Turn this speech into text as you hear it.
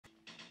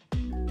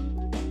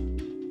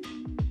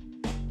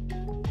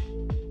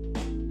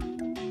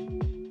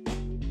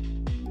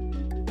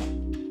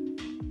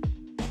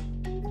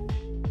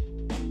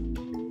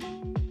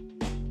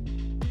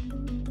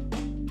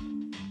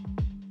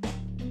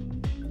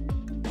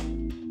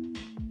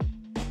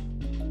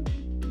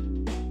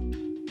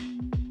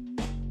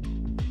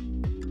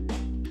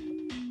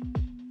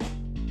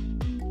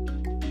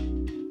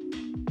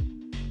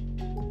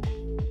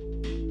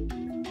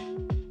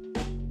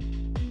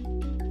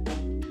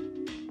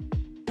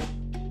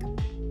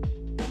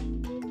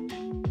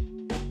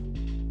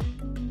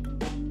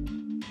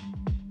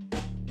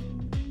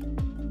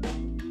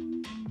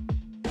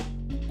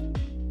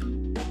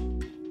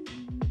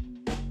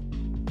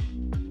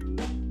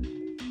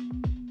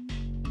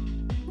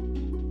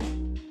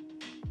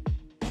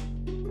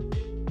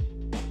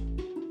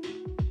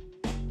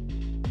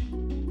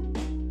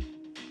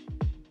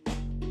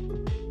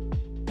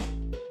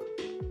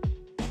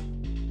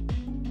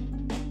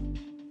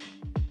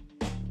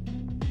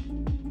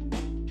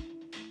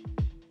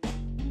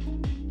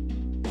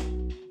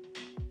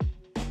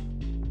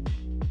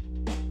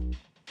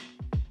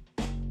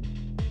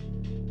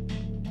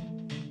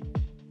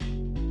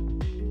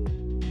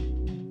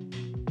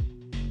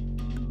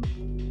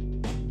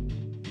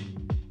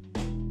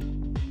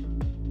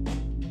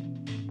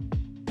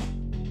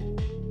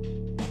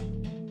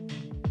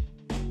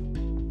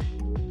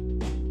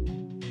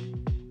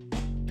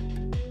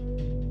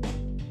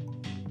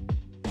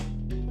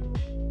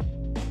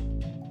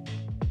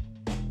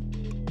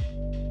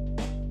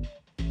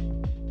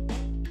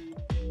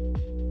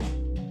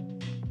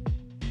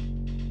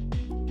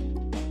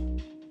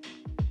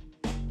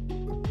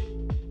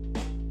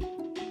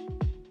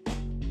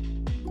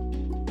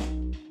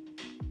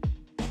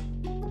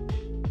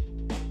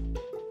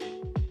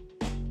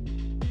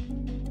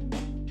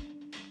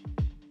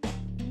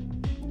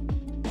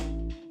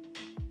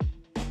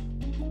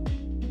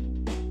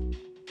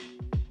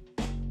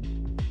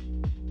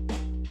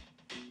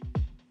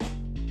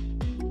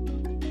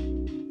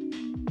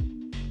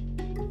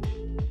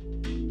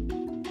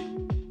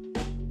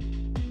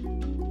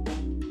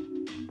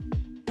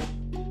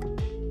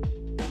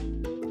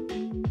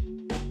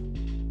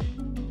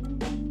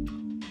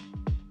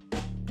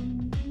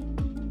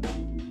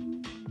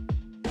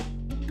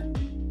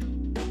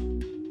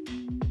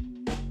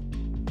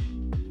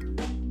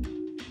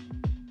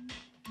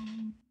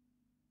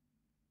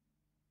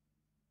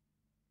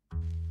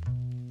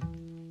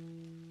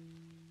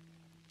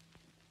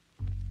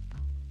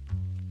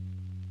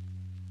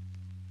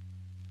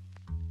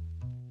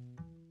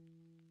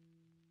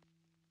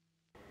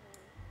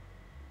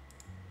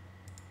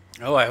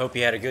Oh, I hope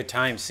you had a good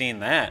time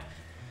seeing that.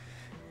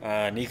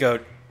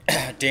 Niko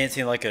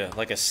dancing like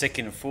a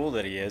sickened fool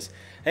that he is.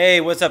 Hey,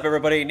 what's up,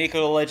 everybody?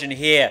 NikoTheLegend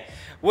here.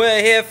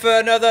 We're here for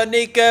another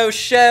Niko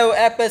Show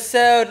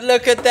episode.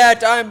 Look at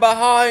that, I'm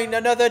behind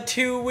another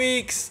 2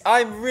 weeks.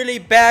 I'm really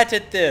bad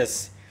at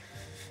this.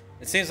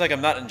 It seems like I'm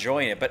not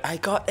enjoying it, but I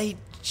got a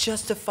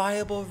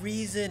justifiable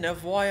reason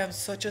of why I'm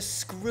such a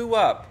screw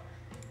up.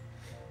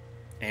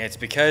 And it's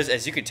because,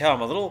 as you can tell, I'm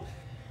a little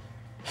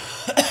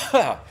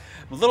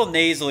I'm a little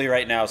nasally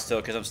right now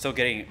still, because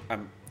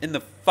I'm in the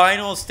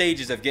final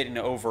stages of getting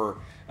over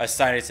a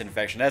sinus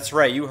infection. That's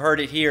right, you heard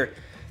it here.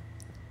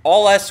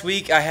 All last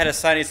week I had a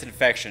sinus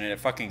infection and it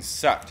fucking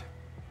sucked.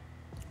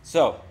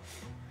 So,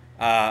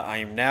 I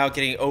am now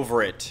getting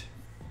over it.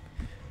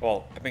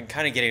 Well, I've been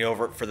kind of getting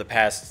over it for the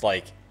past,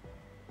 like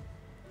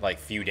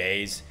few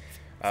days,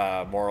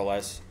 more or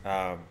less.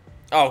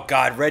 Oh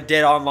god, Red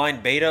Dead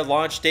Online beta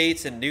launch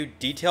dates and new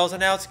details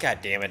announced? God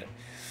damn it.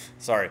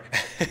 Sorry.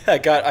 I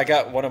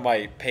got one of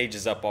my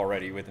pages up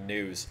already with the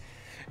news,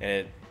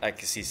 and I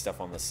can see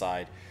stuff on the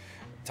side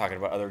talking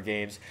about other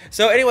games.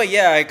 So anyway,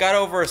 yeah, I got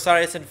over a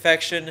sinus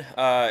infection.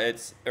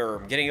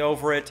 I'm getting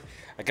over it.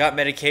 I got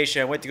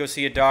medication. I went to go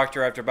see a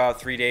doctor after about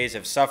 3 days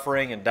of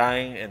suffering and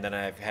dying, and then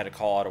I've had to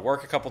call out of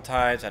work a couple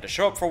times. I had to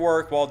show up for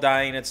work while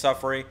dying and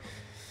suffering.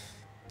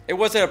 It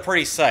wasn't a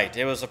pretty sight.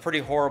 It was a pretty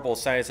horrible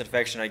sinus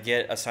infection. I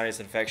get a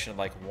sinus infection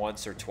like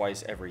once or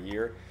twice every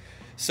year.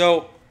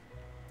 So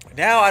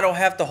now I don't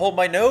have to hold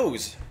my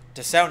nose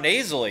to sound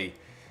nasally.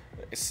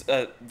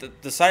 The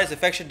sinus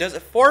infection does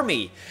it for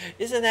me.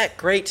 Isn't that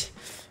great?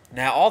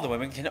 Now all the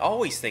women can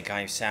always think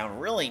I sound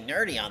really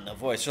nerdy on the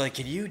voice. They're like,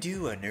 can you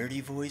do a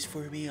nerdy voice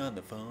for me on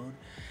the phone?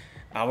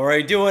 I'm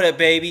already doing it,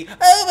 baby.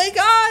 Oh my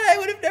god, I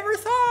would have never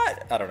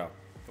thought. I don't know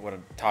what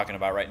I'm talking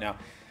about right now.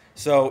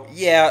 So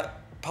yeah,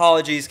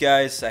 apologies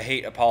guys. I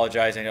hate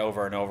apologizing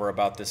over and over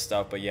about this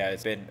stuff, but yeah,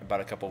 it's been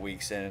about a couple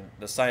weeks and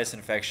the sinus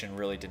infection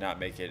really did not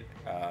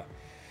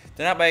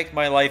make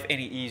my life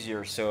any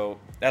easier. So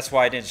that's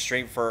why I didn't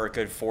stream for a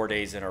good 4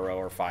 days in a row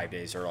or 5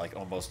 days or like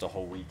almost a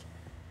whole week.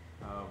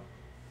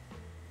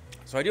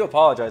 So I do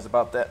apologize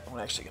about that. I'm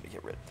actually going to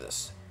get rid of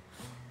this.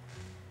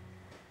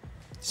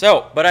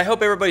 So, but I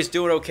hope everybody's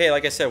doing okay.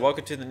 Like I said,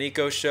 welcome to the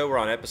Niko Show. We're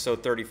on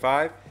episode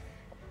 35.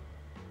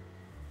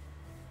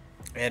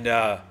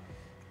 And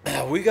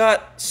we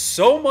got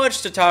so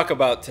much to talk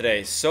about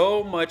today.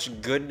 So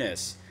much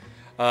goodness.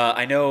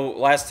 I know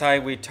last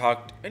time we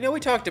talked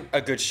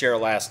a good share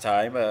last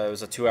time. It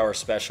was a 2-hour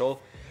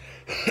special.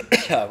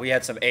 We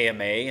had some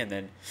AMA, and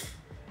then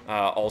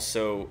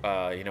also,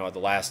 the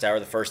last hour,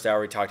 the first hour,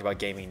 we talked about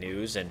gaming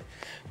news, and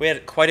we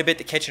had quite a bit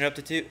to catching up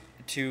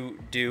to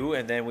do.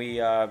 And then we,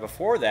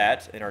 before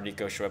that, in our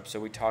Niko Show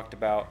episode, we talked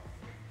about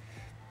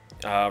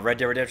Red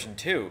Dead Redemption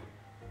 2.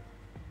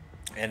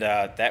 And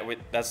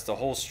that's the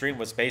whole stream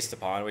was based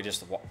upon. We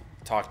just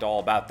talked all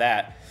about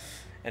that.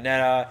 And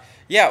then,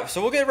 yeah,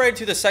 so we'll get right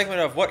into the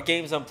segment of what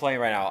games I'm playing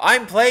right now.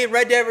 I'm playing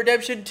Red Dead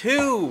Redemption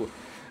 2,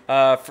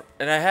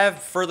 and I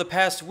have for the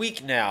past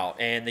week now.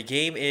 And the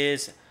game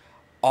is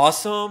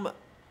awesome,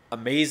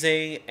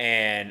 amazing,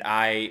 and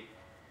I'm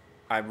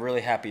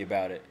really happy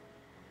about it.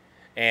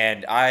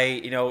 And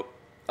a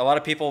lot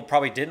of people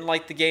probably didn't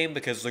like the game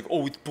because like,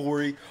 oh, it's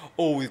boring,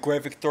 oh, the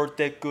graphics aren't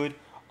that good,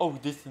 oh,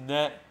 this and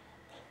that.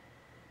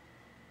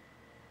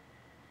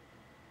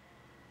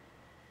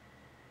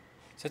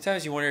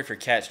 Sometimes you wonder if your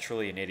cat's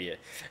truly an idiot.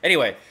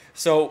 Anyway,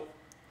 so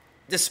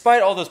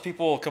despite all those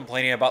people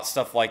complaining about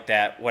stuff like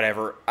that,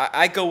 whatever,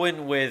 I go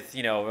in with,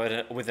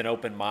 with an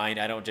open mind.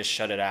 I don't just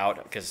shut it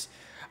out because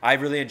I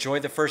really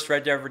enjoyed the first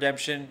Red Dead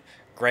Redemption.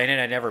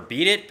 Granted, I never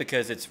beat it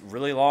because it's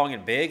really long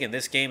and big, and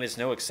this game is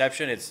no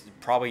exception. It's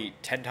probably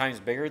 10 times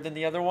bigger than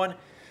the other one.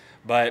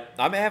 But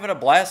I'm having a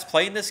blast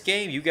playing this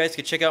game. You guys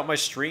can check out my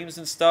streams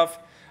and stuff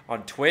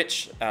on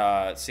Twitch,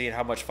 seeing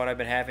how much fun I've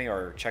been having,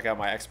 or check out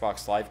my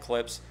Xbox Live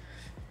clips.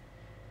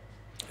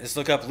 Just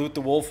look up Loot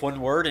the Wolf,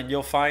 one word, and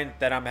you'll find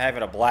that I'm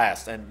having a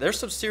blast. And there's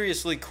some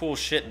seriously cool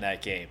shit in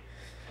that game.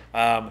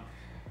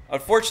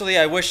 Unfortunately,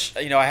 I wish,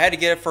 I had to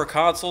get it for a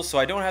console, so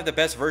I don't have the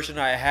best version.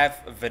 I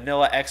have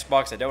vanilla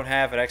Xbox. I don't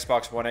have an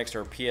Xbox One X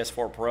or a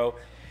PS4 Pro.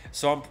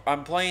 So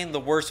I'm playing the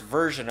worst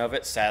version of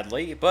it,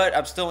 sadly. But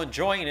I'm still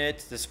enjoying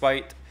it,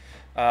 despite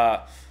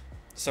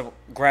some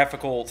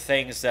graphical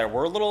things that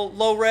were a little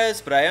low-res.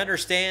 But I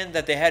understand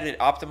that they had to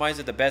optimize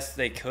it the best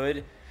they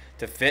could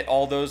to fit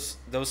all those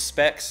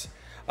specs.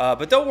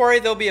 But don't worry,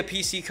 there'll be a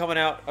PC coming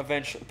out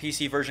eventually,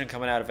 PC version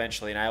coming out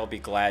eventually, and I will be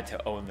glad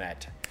to own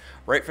that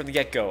right from the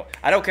get-go.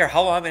 I don't care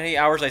how many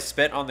hours I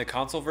spent on the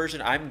console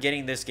version. I'm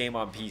getting this game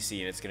on PC,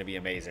 and it's going to be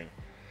amazing.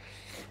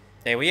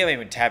 And we haven't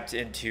even tapped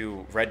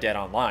into Red Dead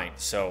Online,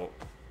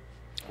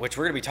 which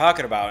we're going to be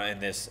talking about in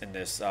this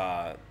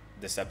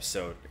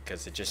episode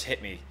because it just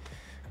hit me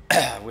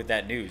with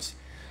that news.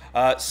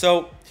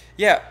 So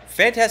yeah,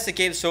 fantastic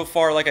game so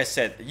far. Like I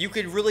said, you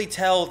could really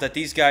tell that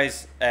these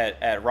guys at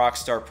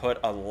Rockstar put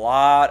a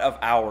lot of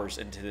hours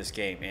into this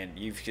game, and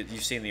you've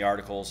seen the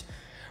articles,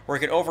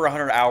 working over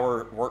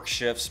 100-hour work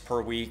shifts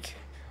per week,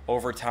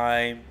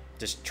 overtime,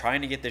 just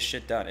trying to get this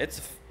shit done. It's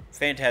a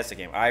fantastic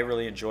game. I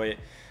really enjoy it.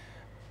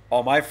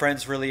 All my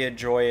friends really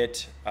enjoy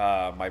it.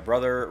 My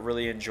brother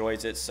really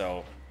enjoys it.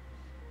 So,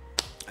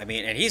 I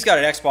mean, and he's got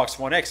an Xbox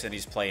One X and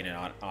he's playing it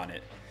on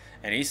it.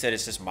 And he said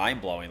it's just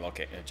mind-blowing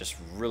looking. It's just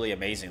really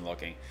amazing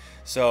looking.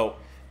 So,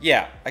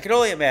 yeah, I can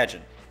only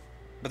imagine.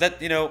 But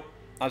that, you know,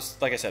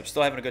 like I said, I'm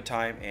still having a good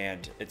time.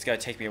 And it's going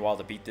to take me a while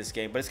to beat this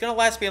game. But it's going to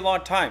last me a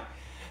long time.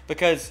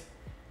 Because,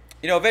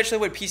 you know, eventually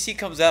when PC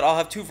comes out, I'll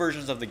have 2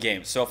 versions of the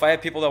game. So if I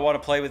have people that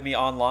want to play with me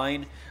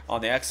online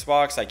on the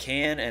Xbox, I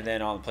can. And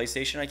then on the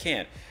PlayStation, I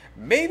can.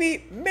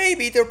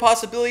 Maybe their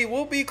possibility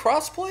will be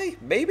crossplay.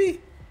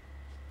 Maybe.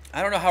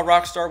 I don't know how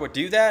Rockstar would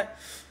do that.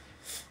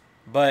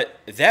 But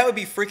that would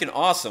be freaking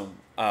awesome.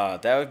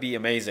 That would be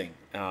amazing.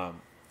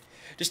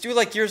 Just do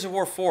like Gears of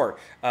War 4.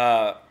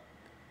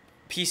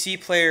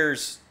 PC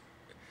players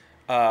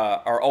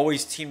are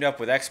always teamed up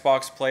with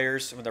Xbox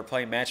players when they're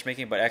playing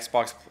matchmaking. But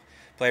Xbox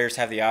players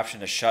have the option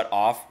to shut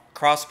off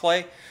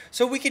crossplay.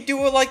 So we could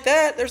do it like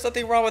that. There's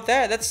nothing wrong with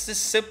that. That's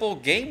just simple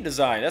game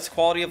design. That's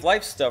quality of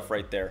life stuff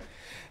right there.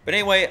 But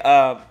anyway,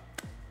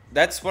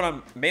 that's what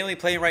I'm mainly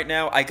playing right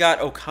now. I got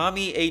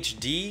Okami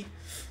HD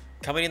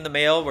coming in the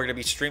mail. We're going to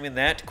be streaming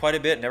that quite a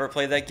bit. Never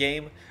played that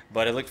game,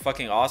 but it looked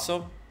fucking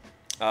awesome.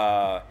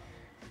 And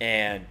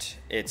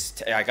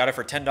I got it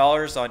for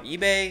 $10 on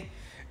eBay.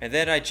 And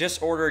then I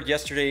just ordered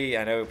yesterday.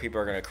 I know people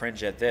are going to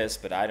cringe at this,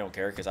 but I don't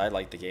care because I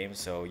like the game,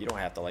 so you don't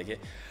have to like it.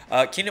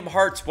 Kingdom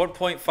Hearts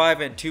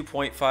 1.5 and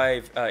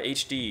 2.5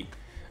 HD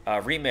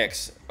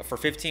remix for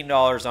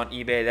 $15 on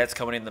eBay. That's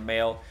coming in the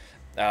mail.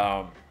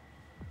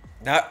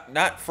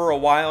 Not for a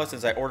while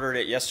since I ordered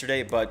it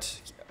yesterday, but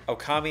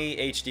Okami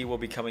HD will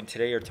be coming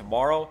today or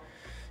tomorrow.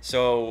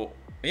 So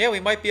yeah,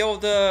 we might be able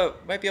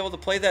to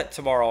play that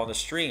tomorrow on the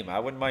stream. I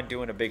wouldn't mind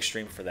doing a big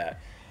stream for that.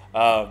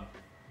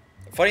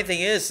 Funny thing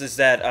is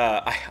that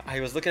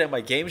I was looking at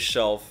my game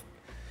shelf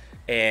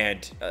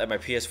and at my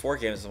PS4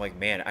 games. I'm like,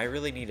 man, I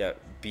really need to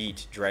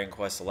beat Dragon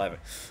Quest XI.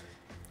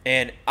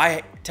 And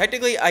I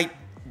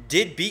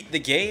did beat the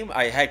game.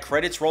 I had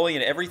credits rolling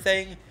and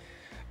everything.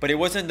 But it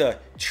wasn't the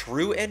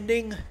true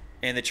ending,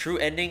 and the true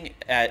ending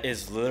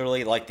is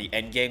literally like the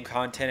end game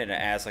content, and it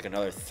adds like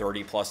another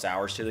 30 plus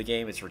hours to the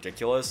game. It's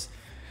ridiculous.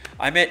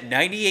 I'm at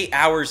 98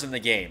 hours in the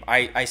game.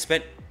 I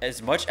spent as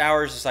much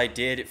hours as I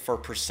did for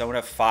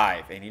Persona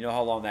 5, and you know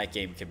how long that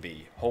game can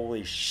be.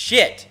 Holy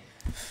shit!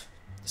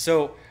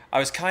 So I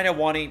was kind of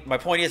wanting. My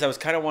point is, I was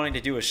kind of wanting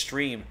to do a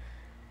stream,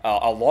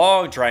 a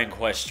long Dragon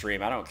Quest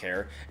stream. I don't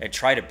care, and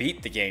try to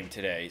beat the game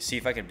today. See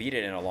if I can beat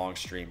it in a long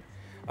stream.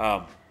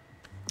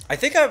 I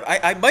think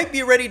I might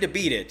be ready to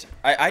beat it.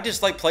 I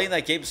just like playing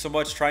that game so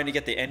much, trying to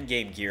get the end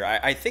game gear.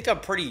 I think I'm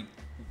pretty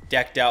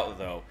decked out,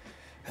 though,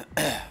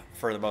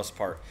 for the most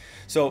part.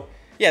 So,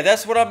 yeah,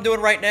 that's what I'm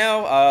doing right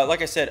now.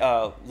 Like I said,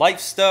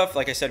 life stuff.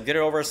 Like I said, I'm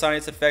getting over a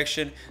sinus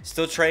infection.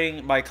 Still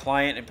training my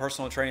client in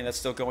personal training. That's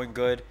still going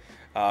good.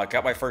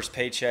 Got my first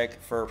paycheck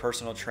for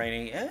personal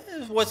training.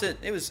 It was,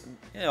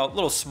 you know, a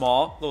little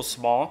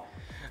small.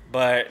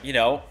 But, you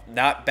know,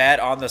 not bad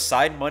on the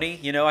side money.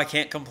 You know, I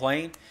can't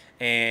complain.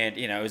 And,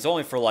 you know, it was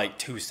only for like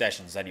 2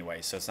 sessions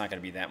anyway, so it's not going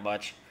to be that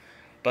much.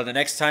 But the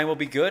next time will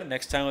be good.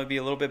 Next time will be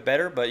a little bit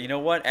better. But you know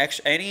what?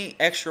 Any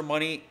extra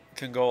money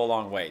can go a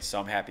long way, so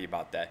I'm happy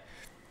about that.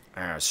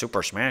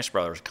 Super Smash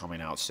Brothers coming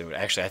out soon.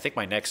 Actually, I think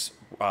my next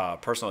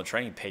personal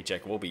training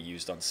paycheck will be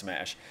used on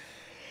Smash.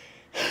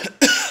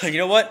 You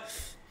know what?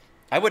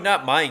 I would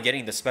not mind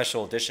getting the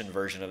special edition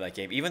version of that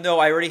game, even though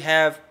I already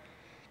have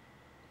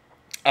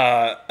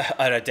an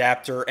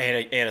adapter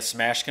and a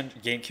Smash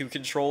GameCube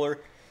controller.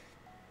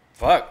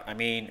 Fuck, I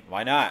mean,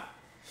 why not?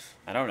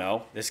 I don't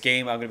know. This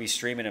game I'm going to be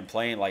streaming and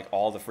playing like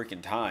all the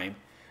freaking time.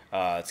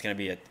 It's going to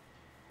be a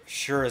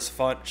sure as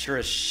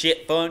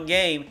shit fun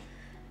game.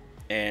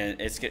 And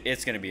it's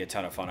going to be a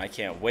ton of fun. I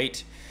can't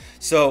wait.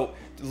 So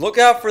look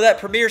out for that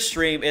premiere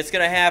stream. It's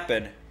going to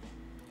happen.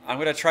 I'm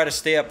going to try to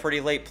stay up pretty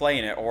late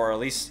playing it. Or at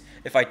least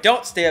if I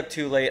don't stay up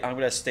too late, I'm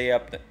going to stay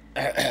up.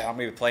 I'm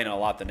going to be playing it a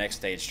lot the next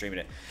day and streaming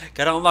it.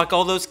 Got to unlock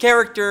all those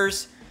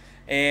characters.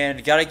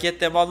 And got to get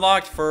them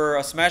unlocked for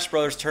a Smash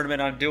Brothers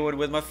tournament I'm doing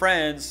with my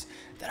friends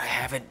that I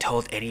haven't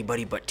told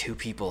anybody but 2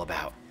 people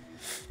about.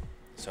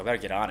 So I better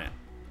get on it.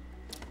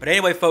 But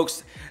anyway,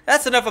 folks,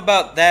 that's enough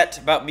about that,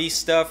 about me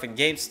stuff and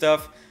game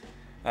stuff.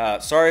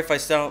 Sorry if I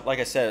sound, like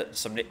I said,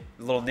 a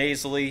little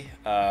nasally.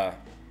 I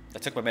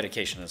took my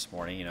medication this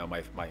morning, you know,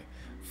 my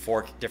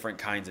 4 different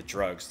kinds of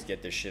drugs to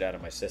get this shit out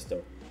of my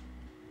system.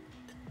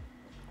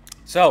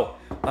 So,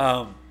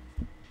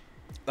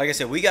 like I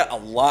said, we got a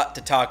lot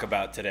to talk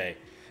about today.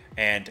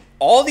 And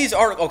all these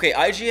articles... Okay,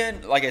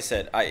 IGN, like I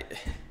said,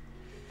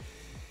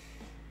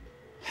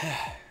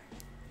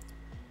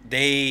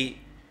 they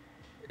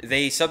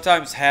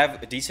sometimes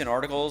have decent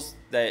articles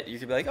that you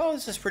can be like, oh,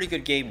 this is pretty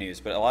good game news.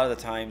 But a lot of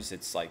the times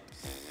it's like...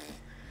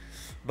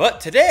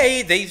 But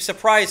today, they've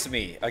surprised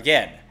me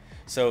again.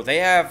 So they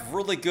have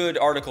really good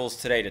articles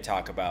today to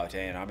talk about,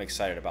 and I'm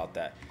excited about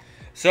that.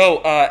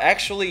 So,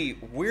 actually,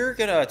 we're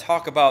going to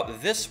talk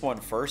about this one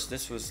first.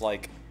 This was,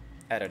 like,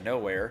 out of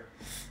nowhere.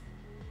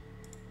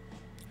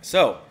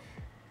 So,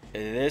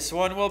 this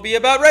one will be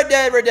about Red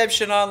Dead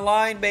Redemption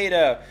Online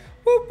beta,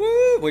 woo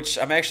woo, which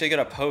I'm actually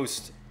going to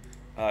post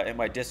in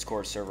my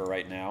Discord server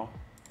right now.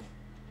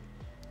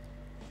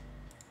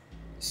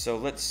 So,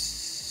 let's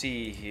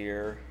see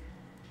here.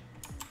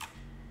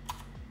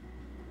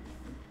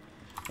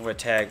 I'm going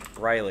to tag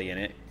Riley in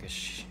it,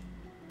 because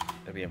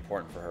that'd be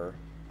important for her.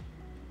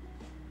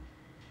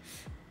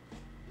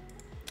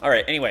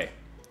 Alright, anyway.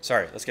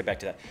 Sorry, let's get back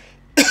to that.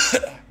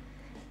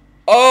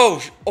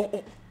 Oh,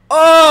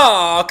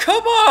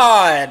 come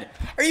on!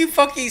 Are you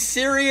fucking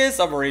serious?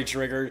 I'm already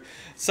triggered.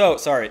 So,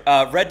 sorry.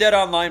 Red Dead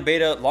Online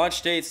beta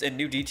launch dates and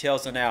new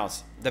details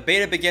announced. The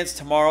beta begins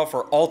tomorrow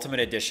for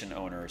Ultimate Edition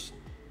owners.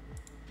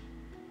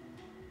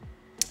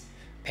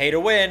 Pay to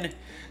win.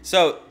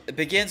 So, it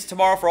begins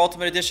tomorrow for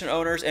Ultimate Edition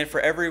owners and for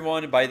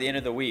everyone by the end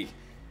of the week.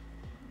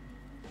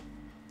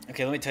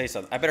 Okay, let me tell you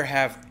something. I better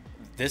have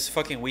this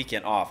fucking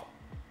weekend off.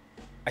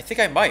 I think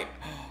I might.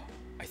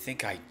 I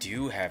think I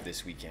do have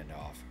this weekend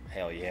off.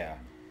 Hell yeah.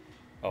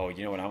 Oh,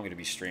 you know what? I'm going to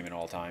be streaming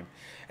all the time.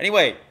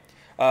 Anyway,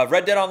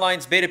 Red Dead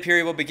Online's beta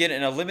period will begin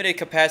in a limited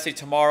capacity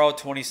tomorrow,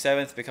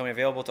 27th, becoming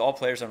available to all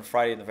players on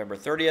Friday, November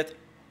 30th.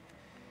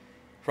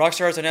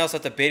 Rockstar has announced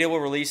that the beta will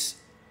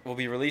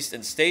be released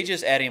in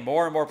stages, adding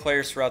more and more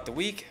players throughout the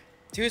week.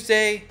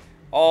 Tuesday,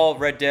 all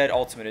Red Dead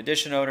Ultimate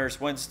Edition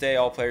owners. Wednesday,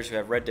 all players who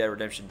have Red Dead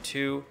Redemption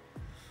 2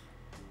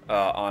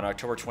 on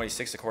October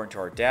 26th, according to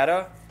our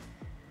data.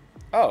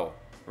 Oh,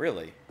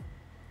 really?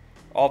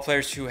 All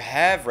players who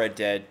have Red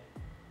Dead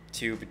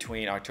 2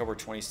 between October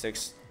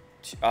 26th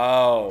to,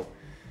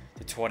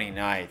 the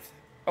 29th.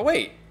 Oh,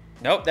 wait.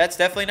 Nope, that's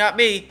definitely not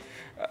me.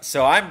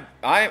 So I'm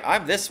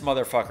this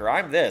motherfucker.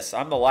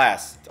 I'm the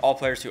last. All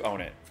players who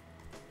own it.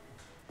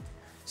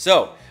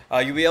 So,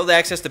 you'll be able to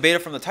access the beta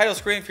from the title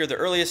screen. If you're the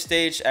earliest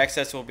stage,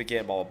 access will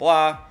begin, blah,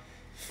 blah,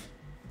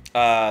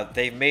 blah.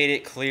 They've made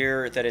it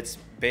clear that its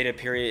beta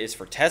period is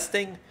for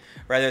testing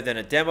rather than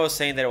a demo,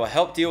 saying that it will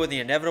help deal with the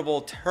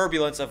inevitable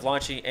turbulence of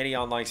launching any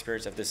online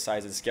experience of this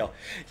size and scale.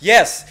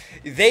 Yes,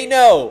 they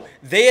know.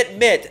 They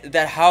admit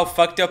that how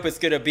fucked up it's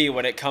going to be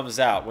when it comes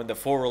out, when the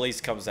full release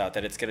comes out,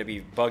 that it's going to be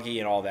buggy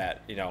and all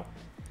that, you know,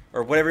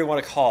 or whatever you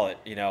want to call it,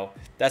 you know.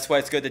 That's why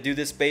it's good to do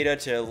this beta,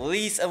 to at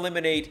least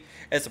eliminate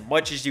as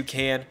much as you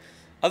can.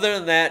 Other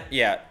than that,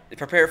 yeah,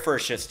 prepare for a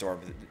shitstorm.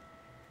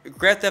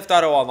 Grand Theft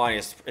Auto Online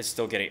is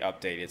still getting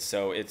updated,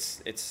 so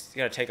it's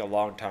going to take a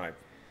long time.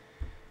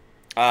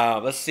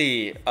 Let's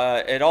see.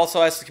 It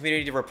also asks the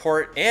community to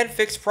report and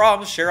fix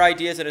problems, share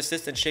ideas, and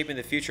assist in shaping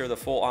the future of the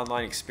full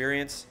online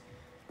experience.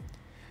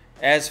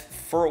 As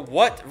for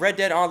what Red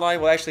Dead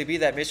Online will actually be,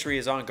 that mystery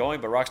is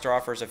ongoing, but Rockstar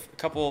offers a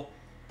couple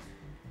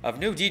of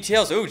new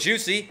details. Ooh,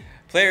 juicy.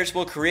 Players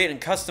will create and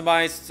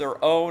customize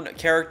their own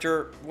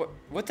character.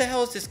 What the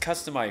hell is this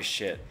customized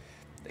shit?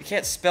 They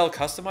can't spell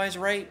customize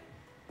right?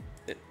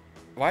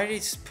 Why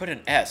did he put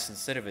an S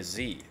instead of a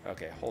Z?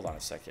 Okay, hold on a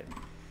second.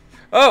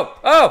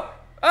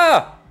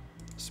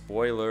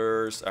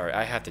 Spoilers. All right,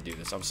 I have to do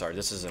this. I'm sorry.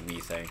 This is a me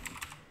thing.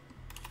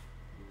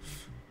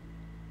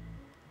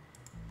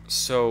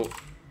 So,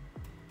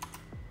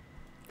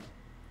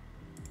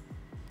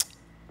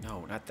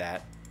 no, not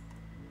that.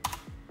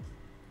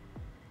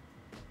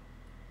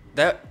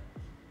 That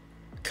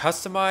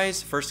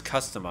customize, first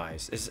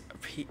customize is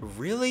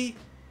really?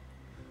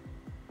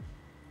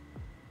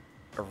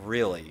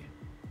 Really?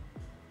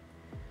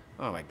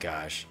 Oh my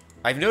gosh.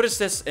 I've noticed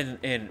this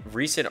in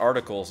recent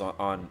articles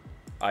on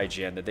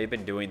IGN that they've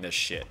been doing this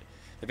shit.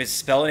 They've been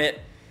spelling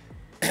it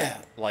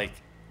like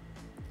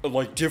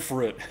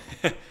different.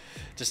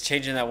 Just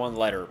changing that one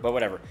letter, but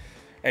whatever.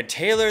 And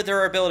tailor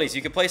their abilities.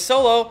 You can play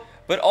solo,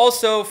 but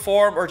also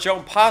form or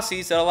join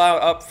posses that allow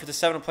up to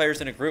 7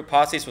 players in a group.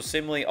 Posses will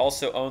similarly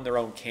also own their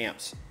own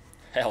camps.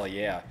 Hell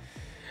yeah.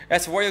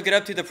 As for what you'll get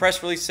up to, the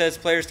press release says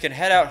players can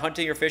head out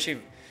hunting or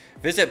fishing,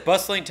 visit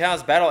bustling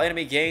towns, battle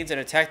enemy gangs, and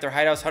attack their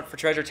hideouts, hunt for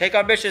treasure, take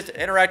on missions,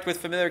 and interact with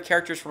familiar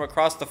characters from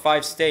across the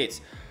 5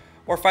 states,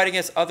 or fight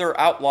against other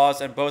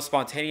outlaws and both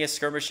spontaneous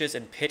skirmishes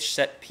and pitch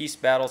set piece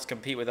battles,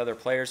 compete with other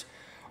players,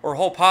 or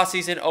hold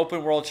posses in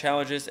open world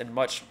challenges, and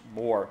much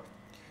more.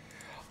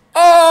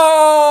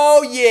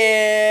 Oh,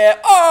 yeah!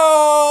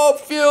 Oh,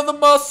 feel the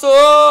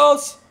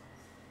muscles!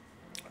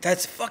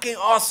 That's fucking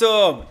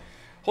awesome!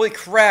 Holy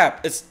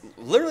crap. It's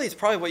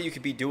probably what you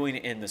could be doing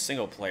in the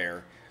single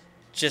player,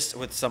 just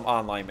with some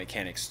online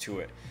mechanics to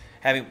it.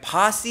 Having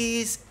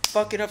posses,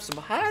 fucking up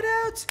some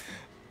hideouts.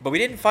 But we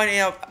didn't find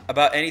out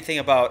about anything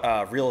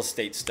about real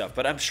estate stuff.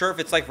 But I'm sure if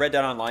it's like Red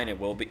Dead Online, it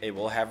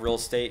will have real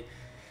estate.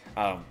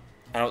 I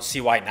don't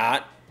see why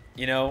not,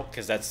 you know,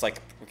 because that's like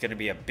going to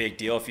be a big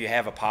deal. If you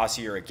have a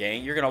posse or a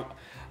gang, you're going to,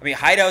 I mean,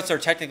 hideouts are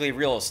technically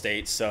real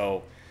estate.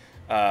 So,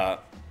 yeah,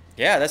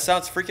 that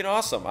sounds freaking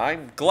awesome.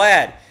 I'm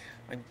glad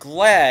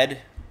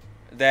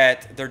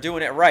that they're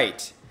doing it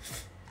right.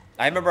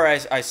 I remember I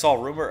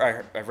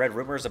read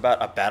rumors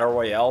about a Battle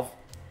Royale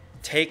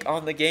take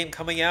on the game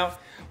coming out,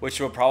 which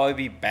will probably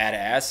be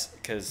badass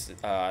because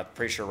I'm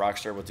pretty sure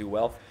Rockstar will do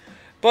well.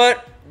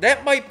 But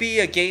that might be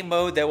a game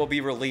mode that will be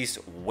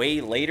released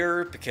way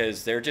later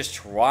because they're just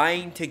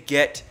trying to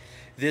get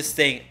this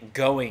thing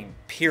going,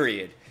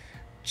 period.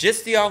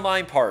 Just the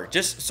online part,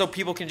 just so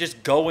people can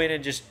just go in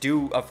and just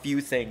do a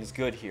few things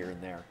good here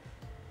and there.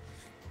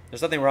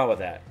 There's nothing wrong with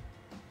that.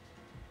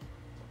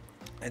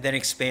 And then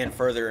expand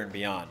further and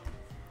beyond.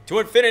 To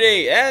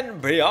infinity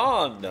and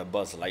beyond,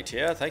 Buzz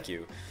Lightyear. Thank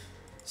you.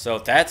 So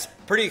that's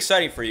pretty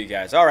exciting for you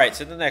guys. All right,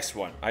 so the next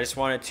one. I just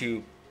wanted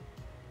to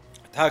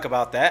talk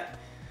about that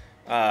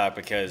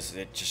because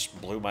it just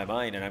blew my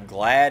mind, and I'm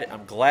glad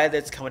that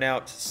it's coming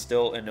out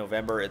still in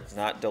November. It's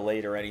not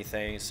delayed or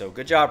anything. So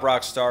good job,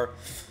 Rockstar.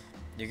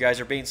 You guys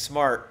are being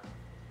smart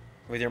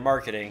with your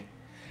marketing.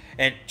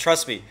 And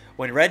trust me,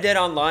 when Red Dead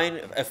Online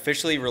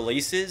officially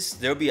releases,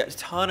 there'll be a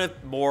ton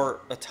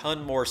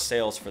more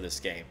sales for this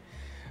game.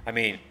 I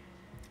mean,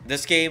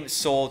 this game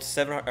sold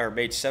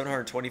made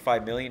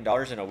 $725 million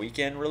in a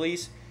weekend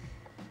release,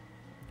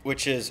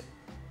 which is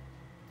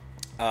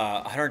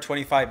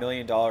 $125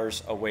 million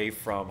away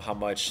from how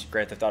much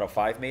Grand Theft Auto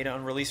 5 made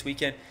on release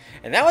weekend.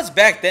 And that was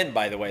back then,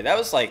 by the way. That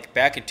was like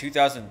back in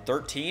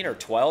 2013 or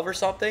 12 or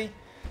something.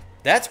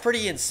 That's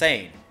pretty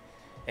insane.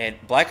 And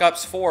Black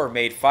Ops 4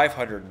 made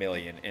 $500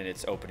 million in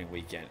its opening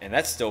weekend, and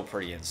that's still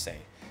pretty insane.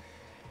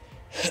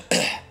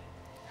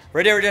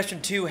 Red Dead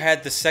Redemption 2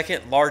 had the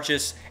second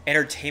largest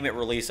entertainment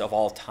release of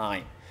all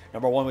time.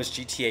 Number 1 was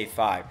GTA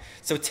 5.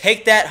 So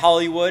take that,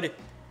 Hollywood.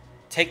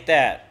 Take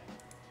that.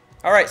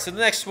 All right, so the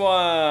next one.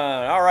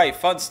 All right,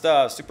 fun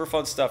stuff. Super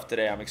fun stuff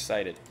today. I'm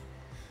excited.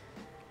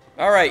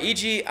 All right,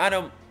 E.G.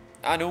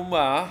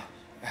 Anuma.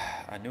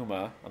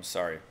 I'm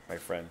sorry, my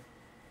friend.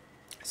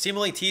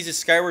 Seemingly teases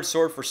Skyward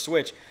Sword for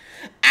Switch.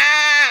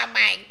 Oh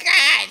my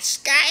god,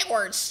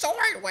 Skyward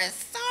Sword was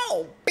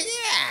so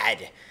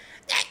bad.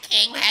 That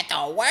game had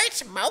the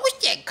worst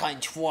motion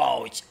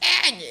controls,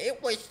 and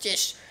it was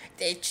just,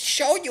 they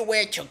showed you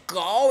where to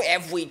go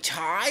every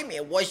time.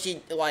 It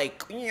wasn't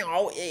like, you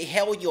know, it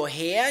held your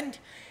hand.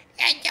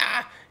 And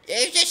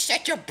it was just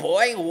such a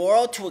boring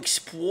world to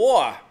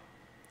explore.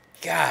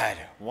 God,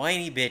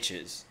 whiny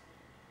bitches.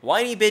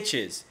 Whiny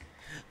bitches.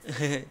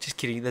 Just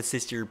kidding. That's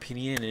just your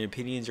opinion, and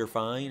opinions are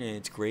fine, and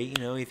it's great.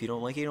 You know, if you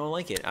don't like it, you don't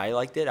like it. I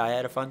liked it. I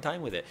had a fun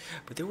time with it.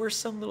 But there were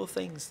some little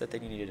things that they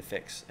needed to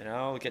fix, and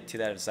I'll get to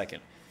that in a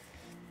second.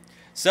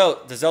 So,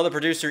 the Zelda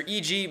producer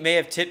EG may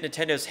have tipped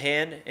Nintendo's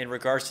hand in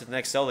regards to the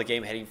next Zelda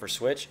game heading for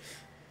Switch.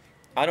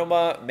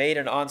 Anuma made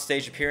an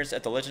on-stage appearance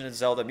at the Legend of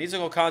Zelda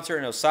musical concert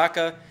in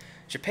Osaka,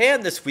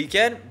 Japan this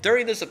weekend.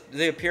 During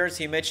the appearance,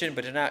 he mentioned,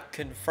 but did not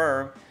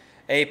confirm,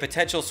 a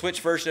potential Switch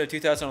version of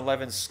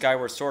 2011's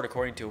Skyward Sword,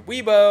 according to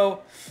Weibo.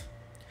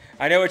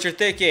 I know what you're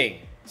thinking.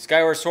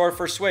 Skyward Sword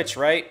for Switch,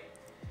 right?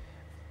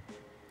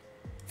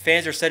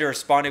 Fans are said to have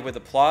responded with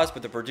applause,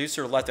 but the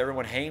producer left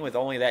everyone hanging with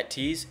only that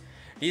tease.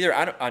 Neither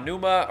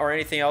Anuma or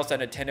anything else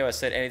at Nintendo has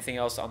said anything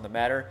else on the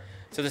matter,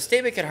 so the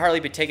statement can hardly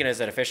be taken as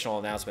an official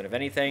announcement of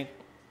anything.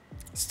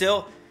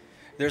 Still,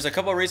 there's a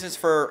couple of reasons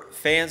for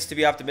fans to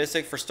be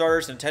optimistic. For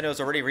starters, Nintendo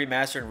has already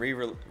remastered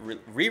and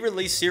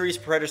re-released series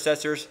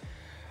predecessors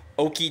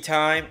Oki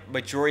Time,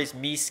 Majora's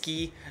Mask,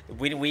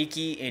 Wind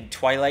Waker, and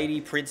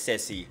Twilighty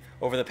Princessy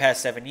over the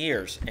past 7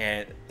 years.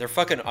 And they're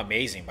fucking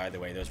amazing, by the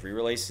way, those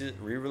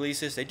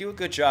re-releases. They do a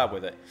good job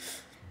with it.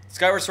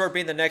 Skyward Sword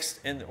being the next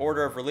in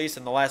order of release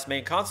and the last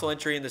main console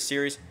entry in the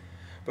series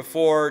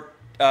before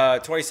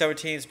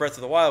 2017's Breath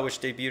of the Wild, which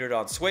debuted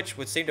on Switch,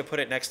 would seem to put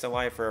it next in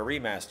line for a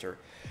remaster.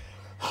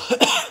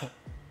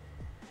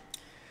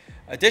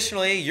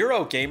 Additionally,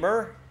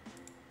 Eurogamer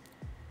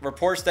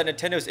reports that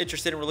Nintendo is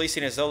interested in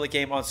releasing a Zelda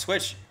game on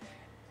Switch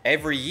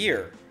every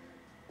year.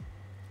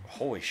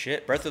 Holy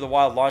shit. Breath of the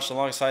Wild launched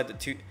alongside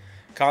the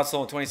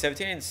console in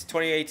 2017, and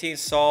 2018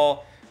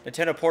 saw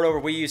Nintendo port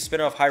over Wii U's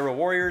spin-off Hyrule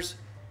Warriors.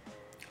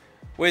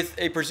 With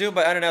a presumed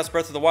but unannounced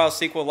Breath of the Wild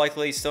sequel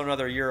likely still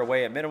another year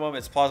away at minimum,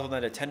 it's plausible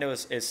that Nintendo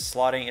is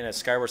slotting in a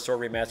Skyward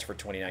Sword remaster for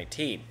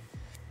 2019.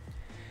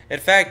 In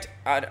fact,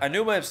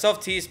 Anuma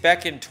himself teased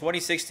back in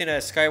 2016 that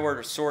a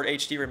Skyward Sword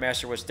HD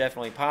remaster was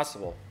definitely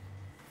possible.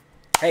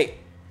 Hey.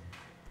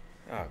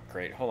 Oh,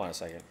 great. Hold on a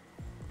second.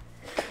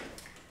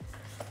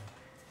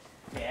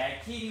 Yeah,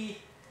 kitty.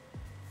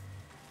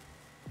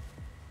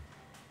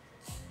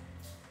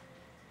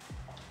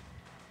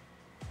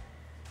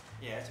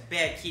 Yeah, it's a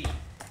bad kitty.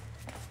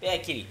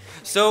 Bad kitty.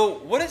 So,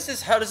 what is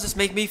this? How does this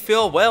make me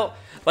feel? Well,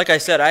 like I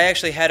said, I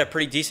actually had a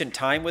pretty decent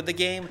time with the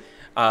game.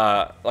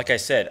 Like I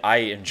said, I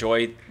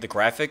enjoyed the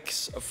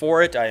graphics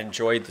for it. I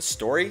enjoyed the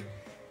story.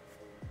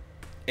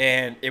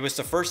 And it was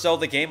the first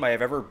Zelda game I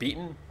have ever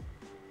beaten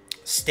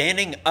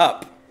standing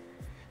up.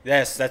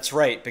 Yes, that's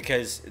right,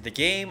 because the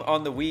game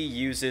on the Wii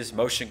uses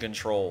motion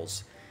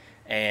controls.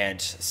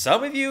 And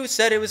some of you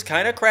said it was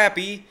kind of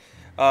crappy.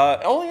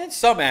 Only in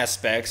some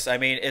aspects. I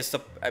mean,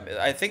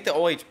 I think the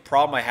only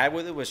problem I had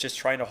with it was just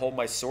trying to hold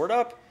my sword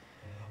up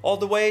all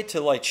the way to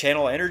like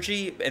channel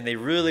energy, and they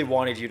really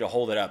wanted you to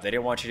hold it up. They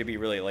didn't want you to be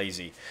really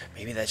lazy.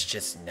 Maybe that's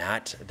just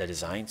not the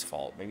design's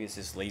fault. Maybe it's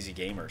just lazy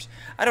gamers.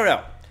 I don't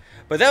know.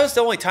 But that was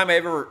the only time I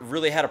ever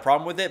really had a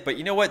problem with it. But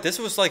you know what? This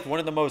was like one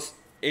of the most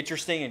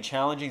interesting and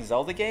challenging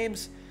Zelda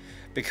games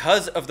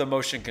because of the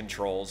motion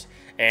controls.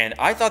 And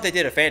I thought they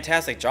did a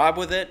fantastic job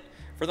with it.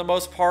 for the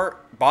most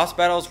part. Boss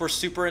battles were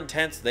super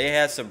intense. They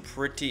had some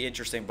pretty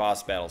interesting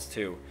boss battles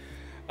too.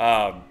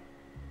 Of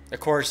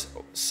course,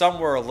 some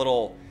were a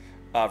little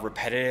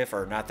repetitive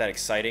or not that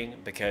exciting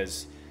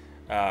because,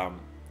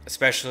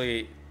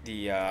 especially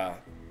the I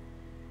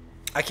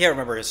can't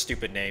remember his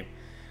stupid name,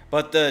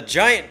 but the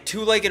giant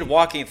two-legged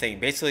walking thing,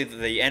 basically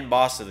the end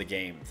boss of the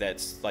game.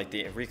 That's like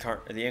the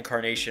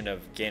incarnation of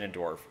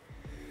Ganondorf,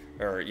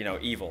 or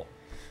evil.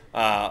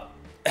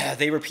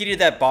 They repeated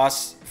that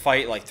boss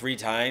fight like 3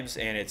 times,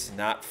 and it's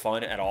not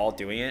fun at all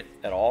doing it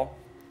at all.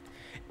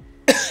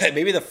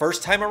 Maybe the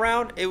first time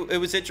around it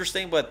was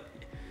interesting, but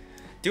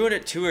doing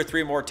it 2 or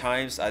 3 more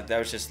times, that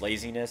was just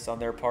laziness on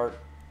their part.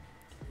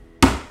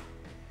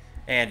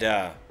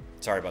 And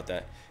sorry about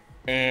that.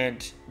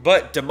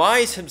 But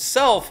Demise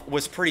himself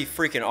was pretty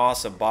freaking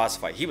awesome boss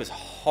fight. He was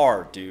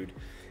hard, dude.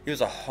 He was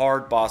a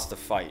hard boss to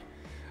fight.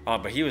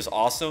 But he was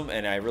awesome,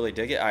 and I really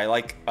dig it. I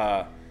liked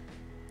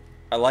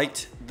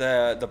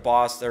the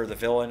boss, or the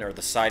villain, or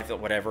the side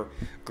villain, whatever.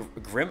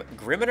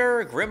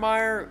 Grimwire.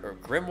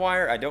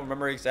 I don't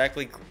remember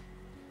exactly.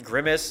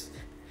 Grimace,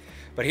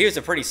 but he was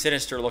a pretty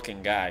sinister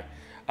looking guy.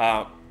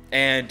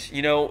 And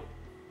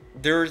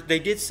they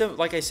did some,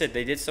 like I said,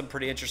 they did some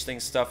pretty interesting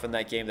stuff in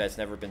that game that's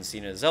never been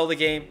seen in a Zelda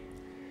game.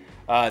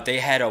 They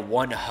had a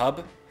one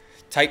hub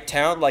type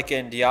town, like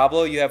in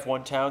Diablo. You have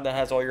one town that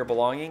has all your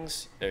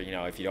belongings.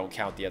 If you don't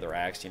count the other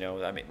acts,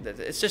 I mean,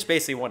 it's just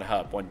basically one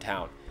hub, one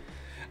town.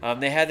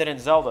 They had that in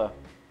Zelda,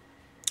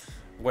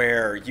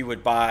 where you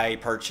would buy,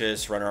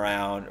 purchase, run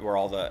around, where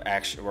all the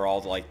action, where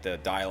all the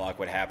dialogue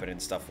would happen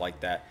and stuff like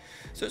that.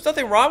 So there's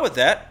nothing wrong with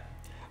that.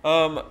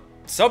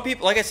 Some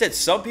people, like I said,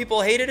 some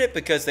people hated it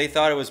because they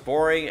thought it was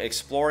boring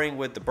exploring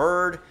with the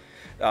bird.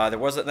 There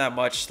wasn't that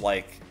much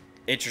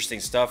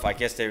interesting stuff. I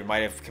guess they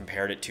might have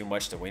compared it too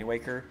much to Wind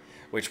Waker,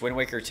 which Wind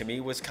Waker to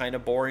me was kind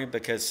of boring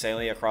because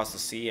sailing across the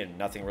sea and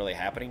nothing really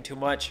happening too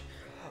much.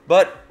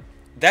 But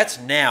that's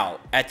now.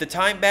 At the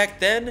time back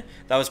then,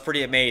 that was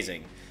pretty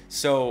amazing.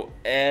 So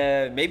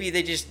maybe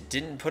they just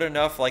didn't put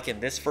enough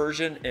in this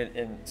version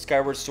in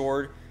Skyward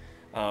Sword,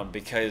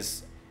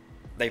 because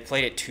they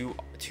played it too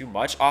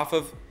much off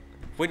of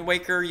Wind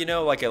Waker,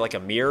 like a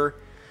mirror,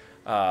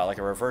 like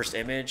a reversed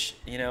image.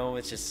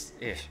 It's just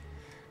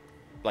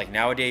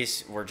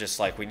nowadays we're just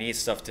we need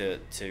stuff to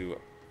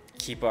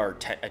keep our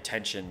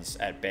attentions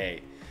at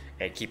bay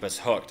and keep us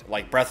hooked.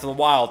 Like Breath of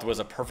the Wild was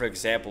a perfect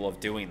example of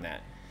doing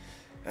that.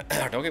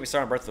 Don't get me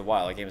started on Breath of the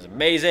Wild. That game is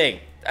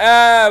amazing.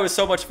 It was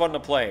so much fun to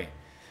play.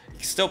 You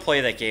can still play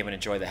that game and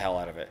enjoy the hell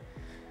out of it.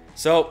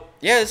 So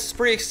yeah, this is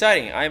pretty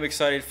exciting. I'm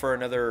excited for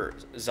another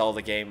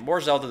Zelda game. More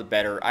Zelda, the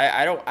better.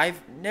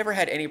 I've never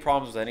had any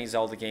problems with any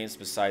Zelda games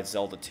besides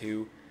Zelda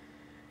 2,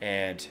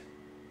 and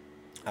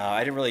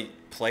I didn't really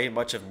play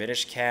much of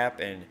Minish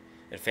Cap and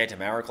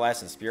Phantom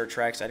Hourglass and Spirit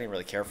Tracks. I didn't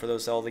really care for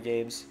those Zelda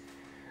games,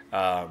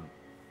 but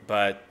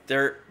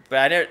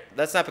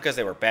that's not because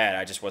they were bad.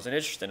 I just wasn't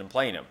interested in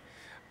playing them.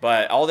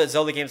 But all the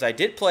Zelda games I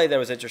did play that I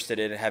was interested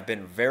in have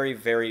been very,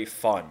 very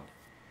fun.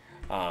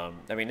 I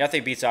mean,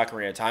 nothing beats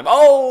Ocarina of Time.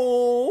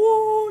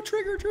 Oh,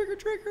 triggered.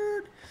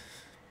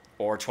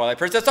 Or Twilight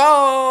Princess.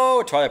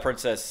 Oh, Twilight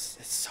Princess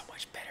is so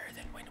much better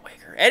than Wind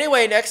Waker.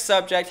 Anyway, next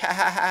subject.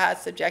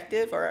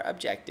 Subjective or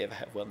objective?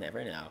 We'll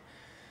never know.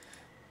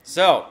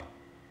 So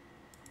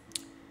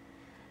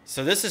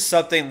this is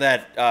something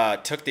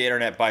that took the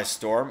internet by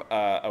storm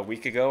a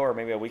week ago, or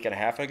maybe a week and a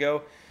half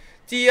ago.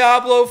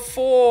 Diablo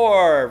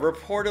 4,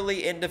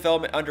 reportedly in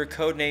development under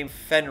codename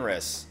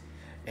Fenris.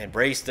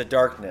 Embrace the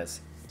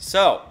darkness.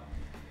 So,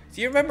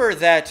 do you remember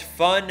that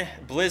fun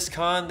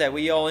BlizzCon that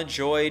we all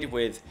enjoyed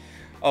with...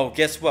 Oh,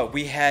 guess what?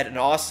 We had an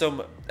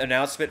awesome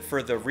announcement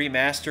for the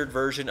remastered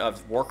version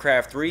of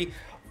Warcraft 3.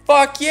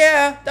 Fuck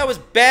yeah! That was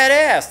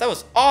badass! That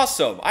was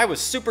awesome! I was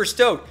super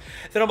stoked.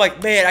 Then I'm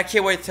like, man, I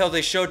can't wait until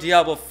they show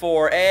Diablo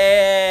 4,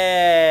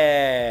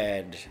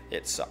 and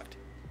it sucked.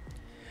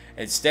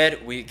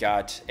 Instead, we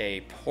got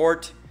a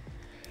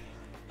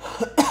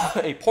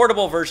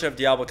portable version of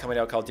Diablo coming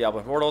out called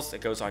Diablo Immortals that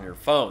goes on your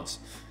phones.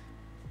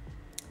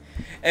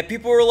 And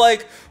people were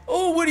like,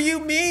 oh, what do you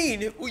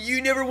mean?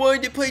 You never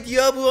wanted to play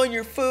Diablo on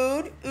your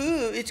phone?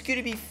 Ooh, it's going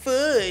to be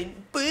fun.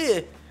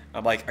 Bleh.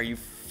 I'm like, are you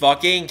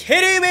fucking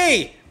kidding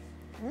me?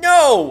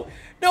 No!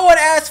 No one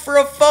asked for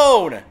a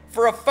phone!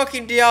 For a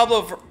fucking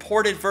Diablo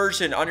ported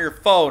version on your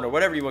phone, or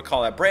whatever you would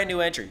call that. Brand new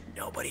entry.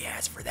 Nobody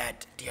asked for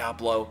that,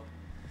 Diablo.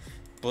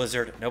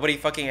 Blizzard, nobody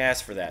fucking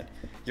asked for that.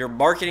 Your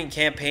marketing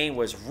campaign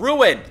was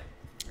ruined.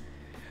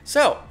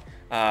 So,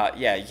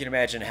 yeah, you can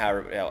imagine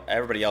how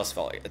everybody else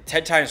felt.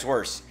 10 times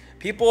worse.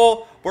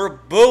 People were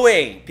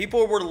booing.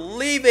 People were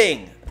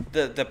leaving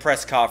the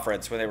press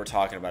conference when they were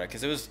talking about it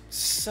because it was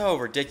so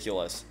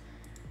ridiculous.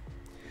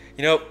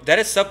 That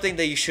is something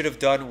that you should have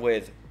done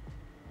with,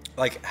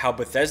 how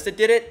Bethesda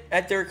did it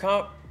at their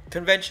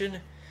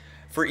convention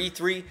for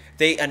E3.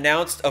 They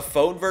announced a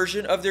phone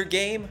version of their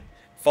game,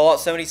 Fallout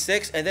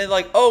 76, and then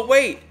oh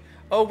wait,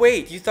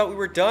 you thought we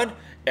were done?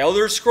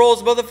 Elder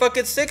Scrolls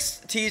motherfucking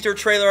 6 teaser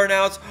trailer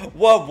announced.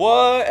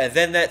 What? And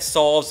then that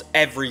solves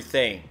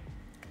everything.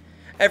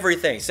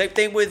 everything. Same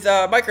thing with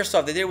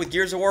Microsoft. They did it with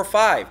Gears of War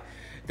 5.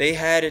 They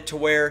had it to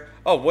where,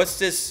 oh, what's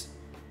this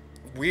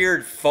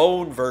weird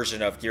phone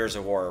version of Gears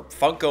of War?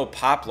 Funko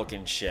Pop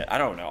looking shit. I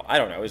don't know.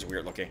 It was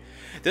weird looking.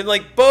 Then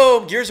like,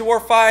 boom, Gears of War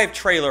 5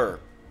 trailer.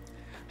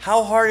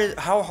 How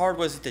hard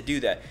was it to do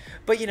that?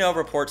 But you know,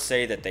 reports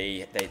say that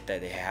they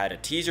had a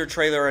teaser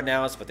trailer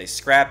announced, but they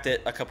scrapped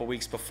it a couple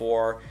weeks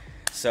before.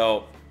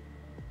 So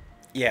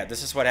yeah,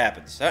 this is what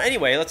happens.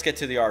 Anyway, let's get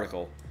to the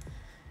article.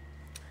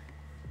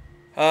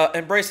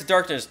 Embrace the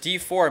Darkness,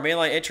 D4, a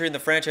mainline entry in the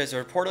franchise,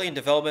 is reportedly in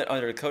development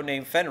under the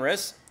codename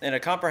Fenris. In a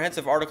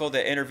comprehensive article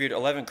that interviewed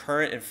 11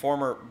 current and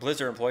former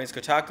Blizzard employees,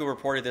 Kotaku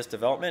reported this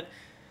development.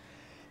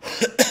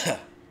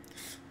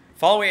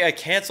 Following a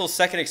canceled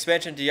second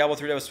expansion to Diablo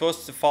 3 that was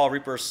supposed to follow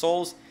Reaper's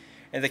Souls,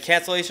 and the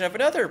cancellation of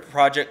another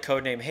project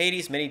codenamed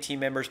Hades, many team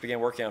members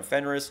began working on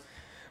Fenris,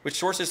 which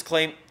sources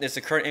claim is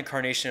the current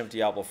incarnation of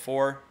Diablo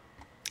 4.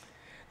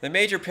 The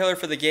major pillar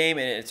for the game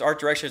and its art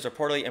direction is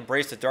reportedly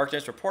Embrace the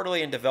Darkness,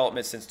 reportedly in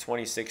development since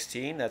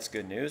 2016. That's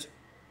good news.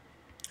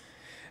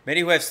 Many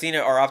who have seen it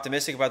are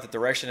optimistic about the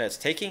direction that it's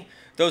taking.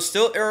 Though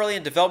still early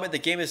in development, the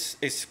game is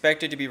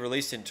expected to be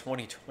released in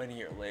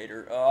 2020 or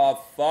later.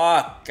 Oh,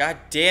 fuck. God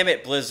damn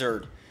it,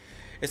 Blizzard.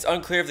 It's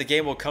unclear if the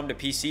game will come to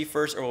PC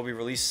first or will be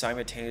released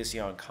simultaneously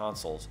on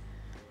consoles.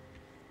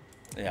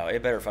 Yeah,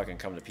 it better fucking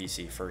come to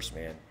PC first,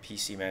 man.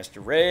 PC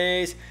Master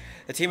Race.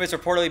 The team has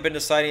reportedly been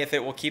deciding if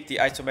it will keep the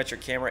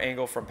isometric camera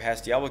angle from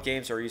past Diablo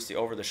games or use the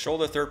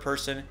over-the-shoulder third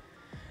person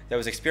that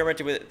was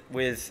experimented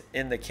with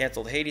in the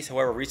canceled Hades.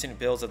 However, recent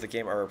builds of the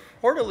game are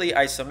reportedly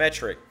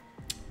isometric.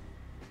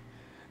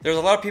 There's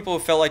a lot of people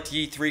who felt like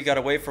D3 got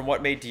away from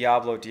what made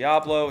Diablo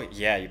Diablo.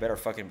 Yeah, you better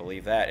fucking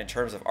believe that. In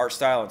terms of art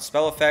style and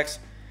spell effects,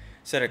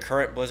 said a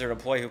current Blizzard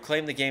employee who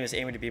claimed the game is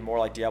aiming to be more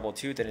like Diablo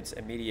 2 than its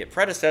immediate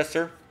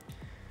predecessor.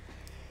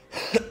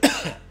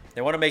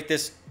 They want to make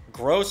this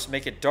gross,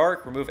 make it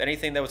dark, remove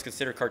anything that was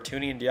considered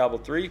cartoony in Diablo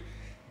 3.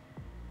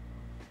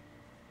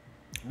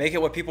 Make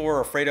it what people were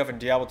afraid of in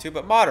Diablo 2,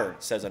 but modern,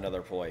 says another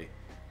employee.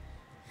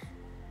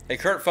 A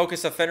current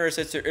focus of Fenris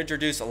is to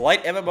introduce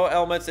light MMO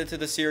elements into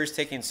the series,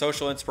 taking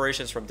social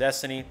inspirations from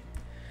Destiny.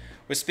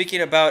 When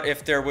speaking about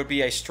if there would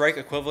be a strike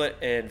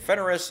equivalent in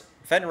Fenris,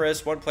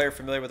 one player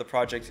familiar with the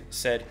project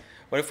said,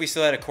 "What if we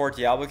still had a core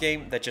Diablo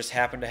game that just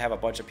happened to have a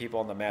bunch of people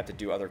on the map to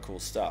do other cool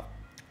stuff?"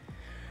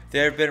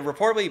 There have been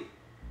reportedly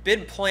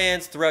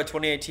plans throughout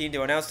 2018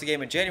 to announce the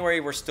game in January.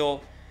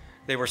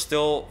 They were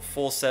still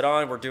full set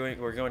on. We're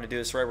going to do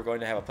this right. We're going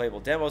to have a playable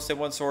demo, said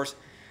one source.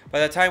 By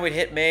the time we'd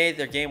hit May,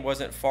 their game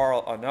wasn't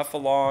far enough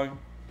along.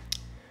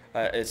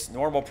 It's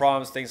normal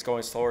problems, things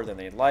going slower than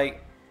they'd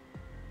like.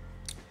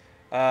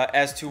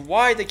 As to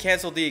why they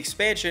canceled the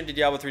expansion to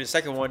Diablo 3, the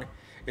second one,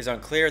 is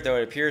unclear, though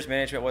it appears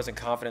management wasn't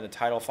confident in the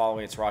title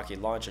following its rocky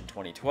launch in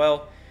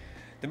 2012.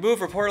 The move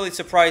reportedly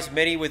surprised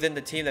many within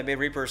the team that made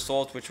Reaper's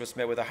Souls, which was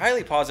met with a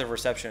highly positive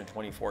reception in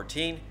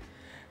 2014.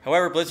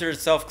 However, Blizzard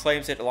itself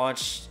claims it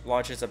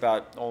launches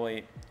about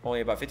only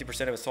about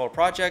 50% of its total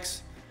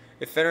projects.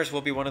 If Fenris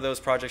will be one of those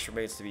projects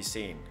remains to be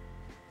seen.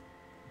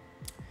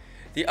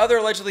 The other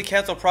allegedly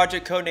canceled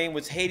project, codenamed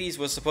was Hades,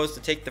 was supposed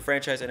to take the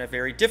franchise in a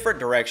very different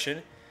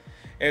direction.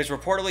 It was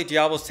reportedly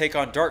Diablo's take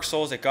on Dark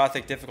Souls, a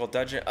gothic difficult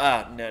dungeon.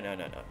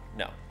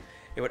 No.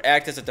 It would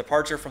act as a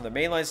departure from the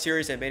mainline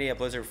series, and many at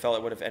Blizzard felt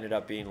it would have ended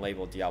up being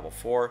labeled Diablo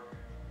 4.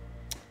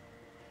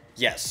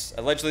 Yes,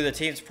 allegedly the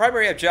team's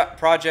primary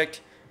project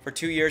for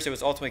 2 years, it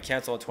was ultimately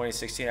canceled in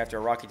 2016 after a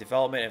rocky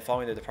development and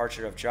following the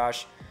departure of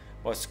Josh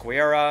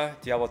Mosquera,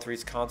 Diablo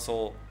 3's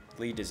console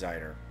lead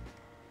designer.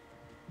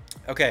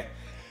 Okay,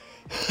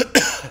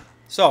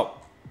 so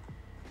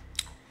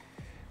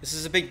this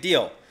is a big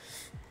deal.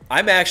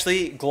 I'm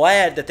actually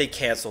glad that they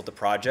canceled the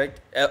project.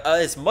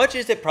 As much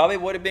as it probably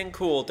would have been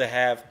cool to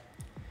have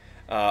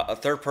a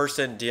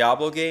third-person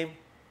Diablo game,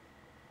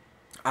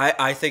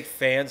 I think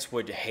fans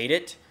would hate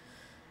it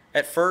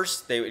at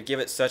first. They would give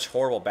it such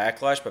horrible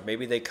backlash, but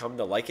maybe they come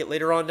to like it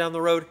later on down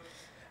the road.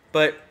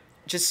 But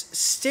just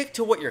stick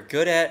to what you're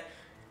good at.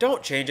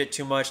 Don't change it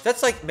too much.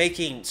 That's like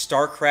making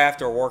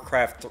StarCraft or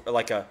Warcraft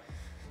like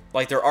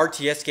their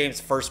RTS games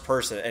first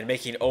person and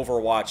making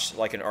Overwatch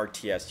like an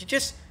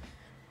RTS.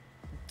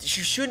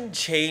 You shouldn't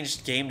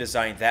change game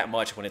design that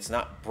much when it's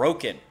not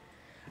broken.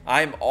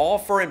 I'm all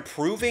for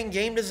improving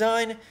game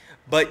design,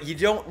 but you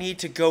don't need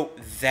to go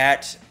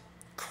that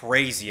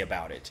crazy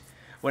about it.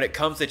 When it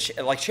comes to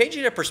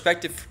changing a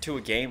perspective to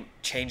a game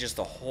changes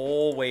the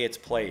whole way it's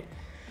played.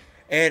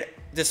 And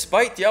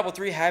despite Diablo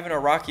 3 having a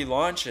rocky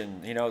launch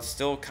and, it's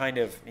still kind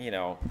of,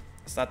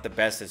 it's not the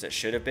best as it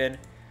should have been,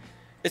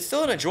 it's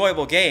still an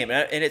enjoyable game.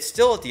 And it's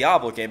still a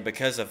Diablo game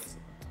because of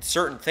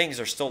certain things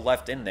are still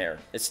left in there.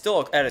 It's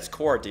still at its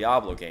core a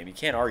Diablo game. You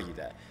can't argue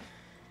that.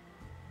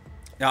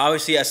 Now,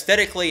 obviously,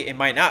 aesthetically, it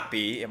might not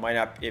be. It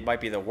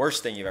might be the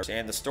worst thing you've ever seen.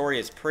 And the story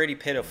is pretty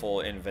pitiful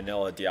in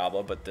vanilla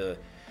Diablo, but the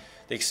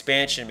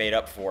expansion made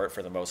up for it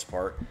for the most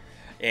part.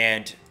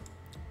 And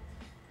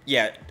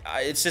yeah,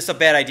 it's just a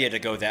bad idea to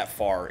go that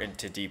far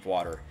into deep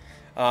water.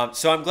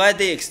 So I'm glad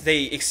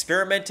they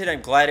experimented.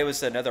 I'm glad it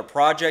was another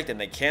project and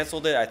they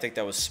canceled it. I think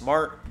that was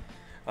smart.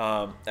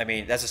 I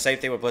mean, that's the same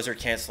thing with Blizzard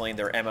canceling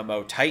their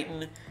MMO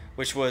Titan,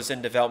 which was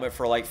in development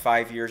for like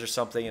 5 years or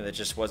something, and it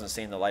just wasn't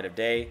seeing the light of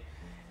day.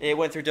 It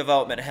went through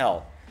development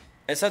hell.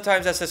 And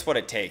sometimes that's just what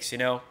it takes, you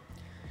know?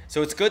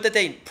 So it's good that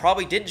they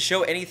probably didn't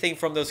show anything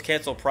from those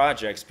canceled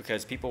projects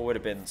because people would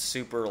have been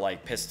super,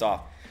 like, pissed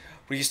off.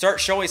 When you start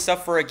showing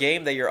stuff for a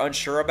game that you're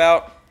unsure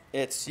about,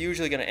 it's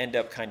usually going to end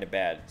up kind of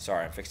bad.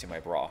 Sorry, I'm fixing my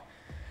bra.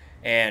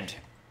 And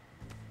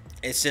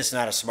it's just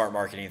not a smart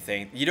marketing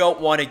thing. You don't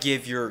want to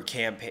give your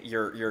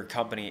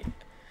company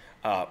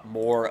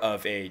more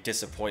of a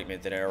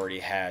disappointment than it already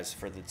has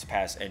for its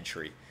past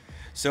entry.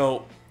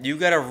 So you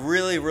got to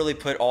really, really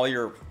put all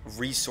your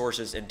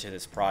resources into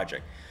this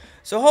project.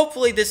 So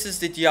hopefully this is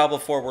the Diablo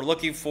 4 we're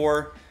looking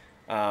for.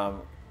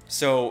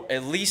 So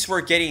at least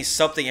we're getting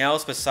something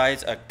else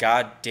besides a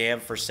goddamn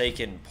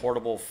forsaken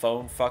portable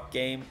phone fuck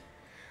game.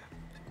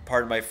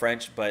 Pardon my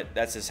French, but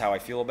that's just how I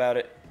feel about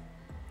it.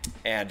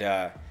 And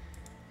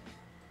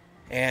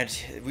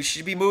we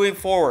should be moving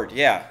forward.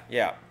 Yeah.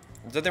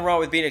 There's nothing wrong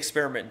with being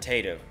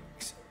experimentative.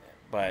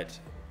 But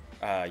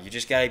you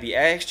just got to be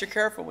extra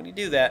careful when you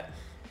do that.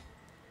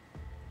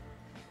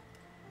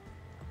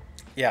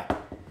 Yeah.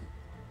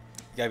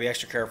 You got to be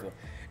extra careful.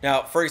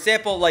 Now, for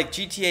example, like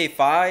GTA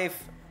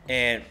 5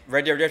 and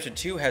Red Dead Redemption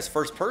 2 has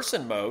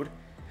first-person mode.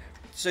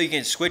 So you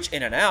can switch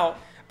in and out.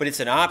 But it's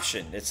an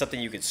option. It's something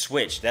you can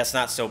switch. That's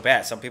not so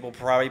bad. Some people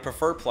probably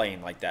prefer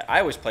playing like that. I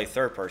always play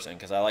third person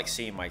because I like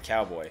seeing my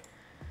cowboy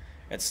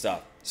and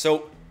stuff.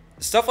 So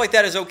stuff like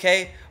that is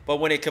okay. But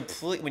when you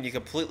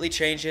completely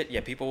change it,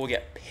 yeah, people will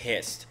get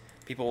pissed.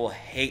 People will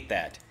hate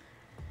that.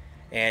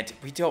 And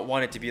we don't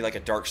want it to be like a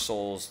Dark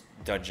Souls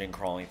dungeon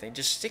crawling thing.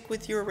 Just stick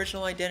with your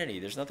original identity.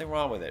 There's nothing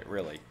wrong with it,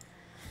 really.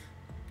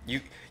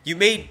 You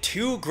made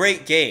 2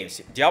 great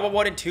games. Diablo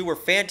 1 and 2 were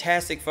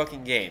fantastic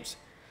fucking games.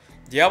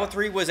 Diablo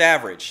 3 was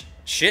average.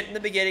 Shit in the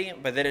beginning,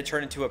 but then it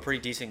turned into a pretty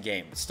decent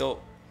game. It's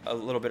still a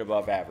little bit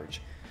above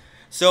average.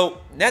 So,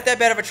 not that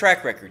bad of a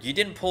track record. You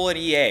didn't pull an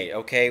EA,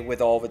 okay,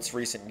 with all of its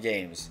recent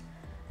games.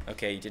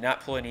 Okay, you did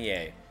not pull an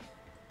EA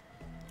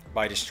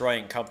by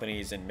destroying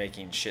companies and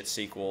making shit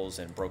sequels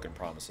and broken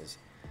promises.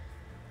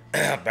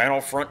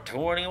 Battlefront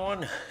 2,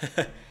 anyone?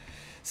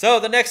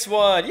 So, the next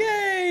one.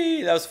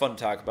 Yay! That was fun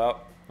to talk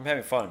about. I'm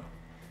having fun.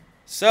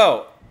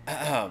 So,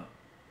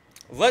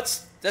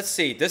 let's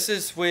see. This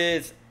is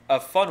with a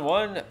fun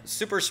one.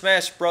 Super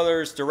Smash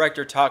Bros.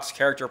 Director talks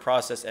character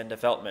process and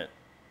development.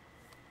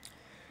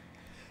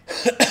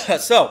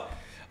 So,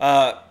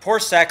 poor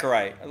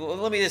Sakurai.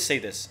 Let me just say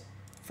this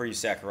for you,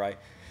 Sakurai.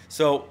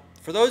 So,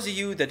 for those of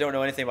you that don't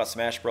know anything about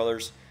Smash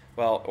Brothers,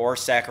 well, or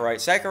Sakurai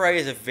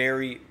is a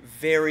very,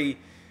 very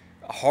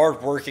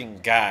hard-working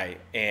guy,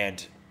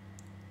 and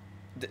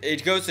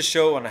it goes to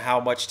show on how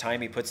much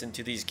time he puts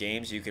into these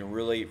games. You can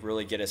really,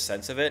 really get a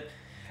sense of it.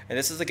 And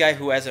this is a guy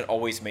who hasn't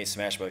always made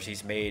Smash Bros.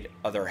 He's made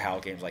other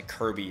HAL games like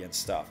Kirby and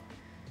stuff.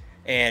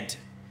 And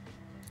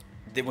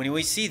when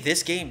we see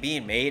this game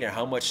being made and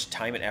how much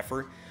time and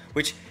effort,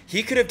 which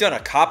he could have done a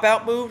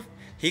cop-out move.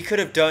 He could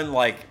have done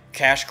like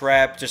cash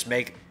grab, just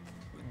make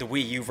the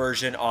Wii U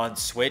version on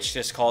Switch,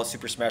 just call it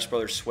Super Smash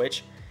Bros.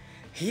 Switch.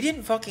 He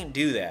didn't fucking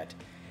do that.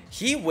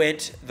 He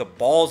went the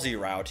ballsy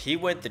route. He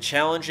went the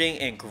challenging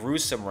and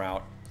gruesome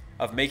route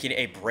of making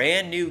a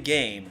brand new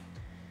game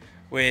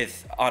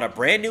on a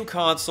brand new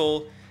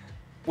console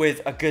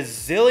with a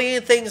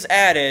gazillion things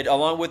added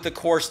along with the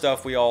core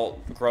stuff we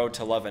all grow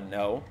to love and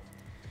know.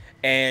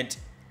 And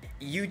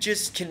you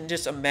can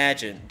just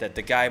imagine that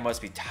the guy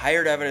must be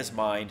tired out of his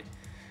mind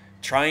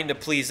trying to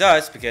please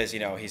us because, you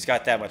know, he's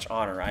got that much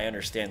honor. I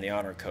understand the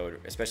honor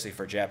code, especially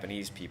for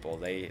Japanese people.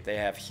 They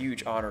have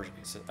huge honor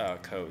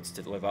codes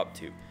to live up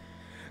to.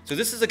 So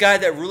this is a guy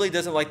that really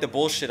doesn't like the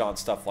bullshit on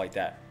stuff like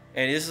that.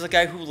 And this is a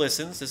guy who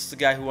listens. This is a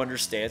guy who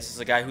understands. This is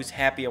a guy who's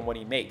happy on what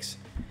he makes.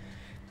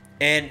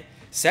 And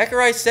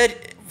Sakurai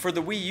said for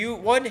the Wii U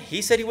one,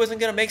 he said he wasn't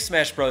going to make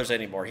Smash Bros.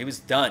 Anymore. He was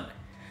done.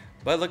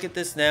 But look at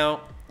this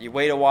now. You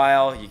wait a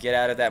while, you get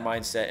out of that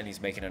mindset, and he's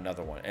making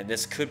another one. And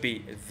this could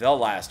be the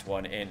last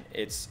one, and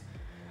it's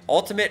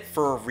ultimate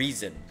for a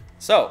reason.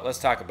 So, let's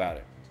talk about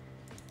it.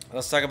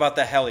 Let's talk about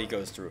the hell he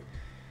goes through.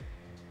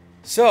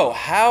 So,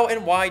 how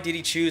and why did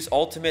he choose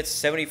Ultimate's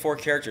 74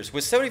 characters?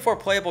 With 74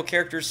 playable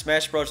characters,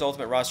 Smash Bros.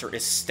 Ultimate roster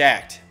is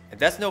stacked. And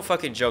that's no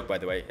fucking joke, by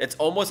the way. It's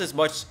almost as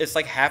much, it's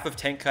like half of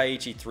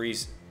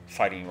KH3's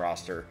fighting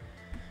roster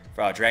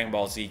for a Dragon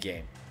Ball Z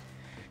game.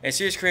 And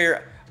series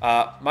creator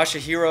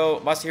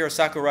Masahiro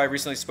Sakurai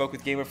recently spoke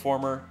with Game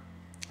Informer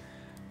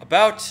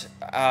about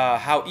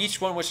how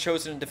each one was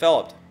chosen and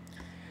developed.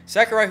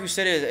 Sakurai, who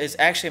said it is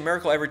actually a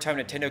miracle every time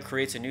Nintendo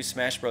creates a new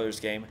Smash Bros.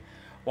 Game,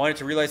 wanted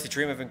to realize the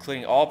dream of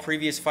including all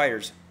previous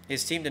fighters.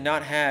 His team did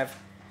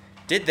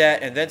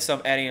that and then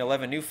some, adding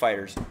 11 new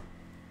fighters.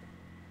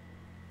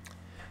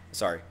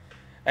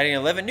 Adding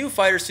 11 new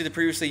fighters to the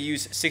previously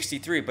used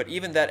 63, but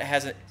even that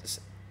hasn't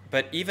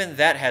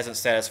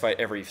satisfied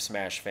every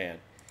Smash fan.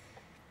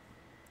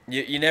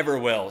 You never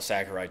will,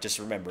 Sakurai, just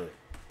remember.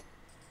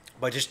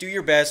 But just do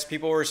your best.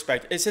 People will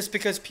respect. It's just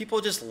because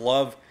people just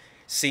love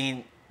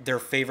seeing their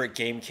favorite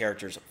game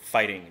characters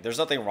fighting. There's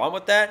nothing wrong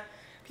with that.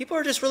 People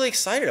are just really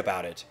excited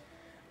about it.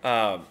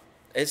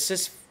 It's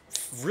just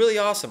really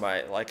awesome.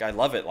 I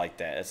love it like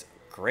that. It's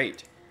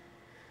great.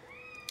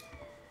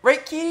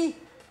 Right, kitty?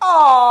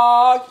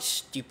 Aww,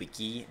 stupid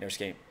kitty. No, just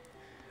kidding.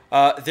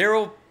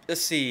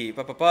 Let's see.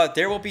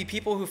 There will be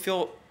people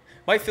who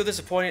might feel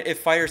disappointed if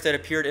fighters that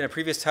appeared in a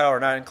previous title are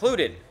not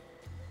included.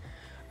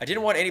 I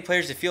didn't want any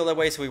players to feel that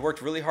way, so we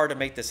worked really hard to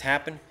make this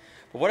happen.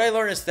 But what I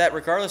learned is that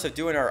regardless of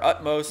doing our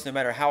utmost, no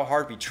matter how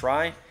hard we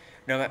try,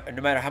 no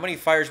matter how many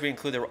fighters we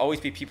include, there will always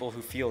be people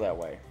who feel that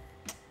way.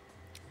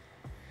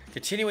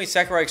 Continuing,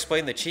 Sakurai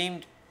explained the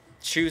team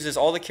chooses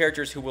all the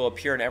characters who will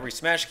appear in every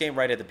Smash game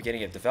right at the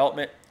beginning of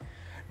development.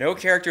 No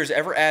character is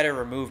ever added or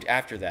removed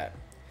after that.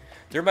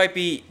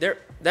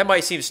 That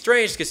might seem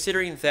strange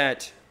considering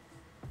that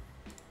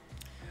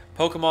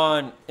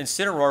Pokemon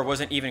Incineroar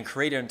wasn't even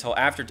created until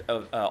after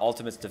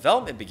Ultimate's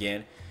development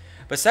began,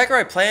 but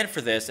Sakurai planned for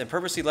this and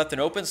purposely left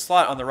an open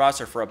slot on the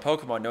roster for a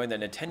Pokemon, knowing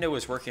that Nintendo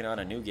was working on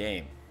a new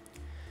game.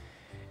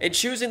 In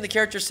choosing the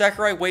characters,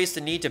 Sakurai weighs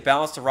the need to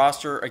balance the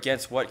roster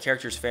against what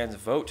characters fans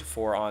vote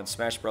for on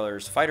Smash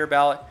Bros. Fighter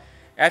ballot.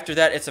 After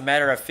that, it's a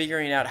matter of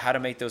figuring out how to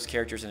make those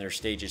characters and their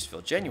stages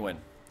feel genuine.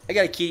 I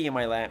got a kitty in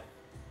my lap.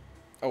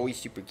 Oh, he's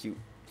super cute.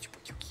 Super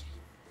cute kitty.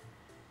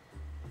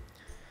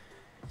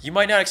 You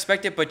might not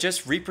expect it, but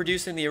just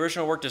reproducing the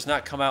original work does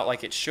not come out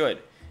like it should,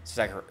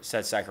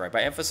 said Sakurai.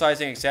 By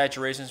emphasizing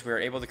exaggerations, we are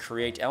able to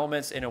create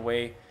elements in a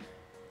way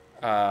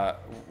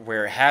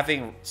where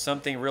having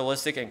something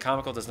realistic and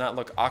comical does not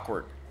look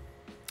awkward.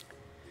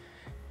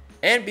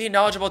 And being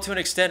knowledgeable to an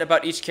extent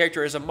about each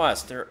character is a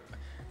must. There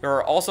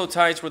are also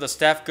times where the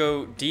staff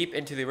go deep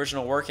into the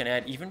original work and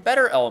add even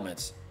better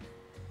elements.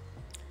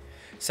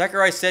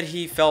 Sakurai said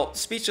he felt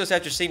speechless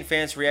after seeing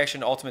fans'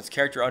 reaction to Ultimate's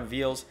character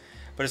unveils,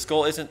 but his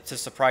goal isn't to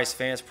surprise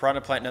fans.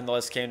 Piranha Plant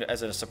nonetheless came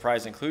as a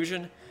surprise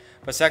inclusion,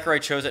 but Sakurai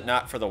chose it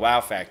not for the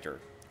wow factor.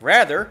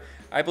 Rather,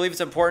 I believe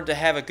it's important to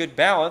have a good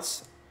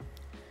balance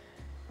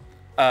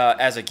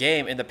as a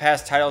game. In the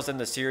past titles in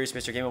the series,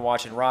 Mr. Game &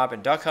 Watch and Rob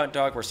and Duck Hunt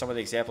Dog were some of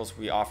the examples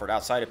we offered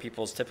outside of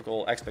people's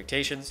typical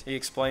expectations, he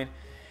explained.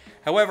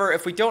 However,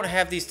 if we don't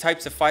have these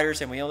types of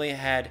fighters and we only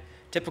had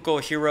typical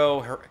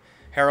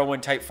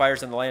heroine type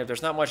fighters in the lineup,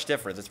 there's not much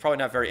difference. It's probably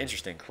not very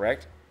interesting,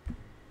 correct?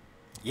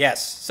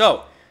 Yes.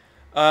 So,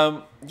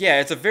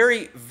 yeah, it's a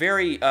very,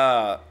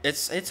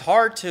 it's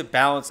hard to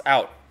balance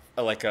out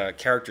like a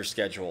character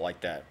schedule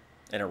like that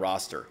in a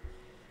roster.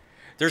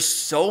 There's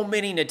so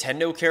many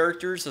Nintendo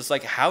characters. It's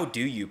like, how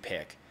do you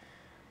pick?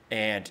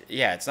 And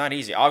yeah, it's not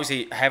easy.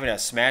 Obviously, having a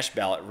Smash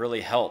ballot really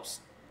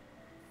helps.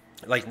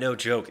 Like, no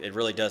joke, it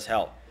really does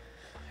help.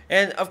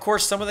 And of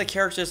course, some of the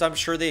characters I'm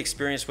sure they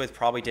experienced with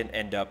probably didn't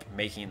end up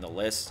making the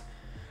list.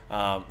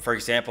 For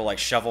example, like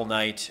Shovel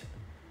Knight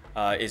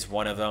is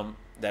one of them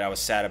that I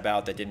was sad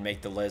about that didn't make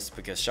the list,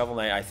 because Shovel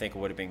Knight I think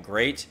would have been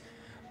great.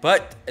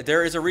 But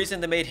there is a reason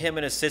they made him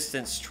an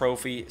assistance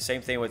trophy.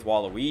 Same thing with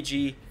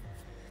Waluigi.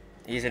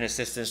 He's an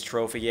assistance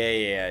trophy.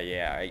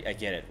 Yeah. I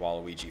get it,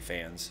 Waluigi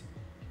fans.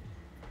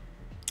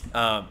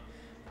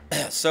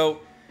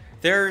 So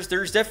there's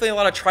definitely a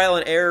lot of trial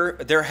and error.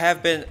 There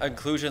have been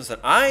inclusions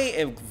that I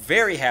am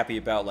very happy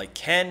about, like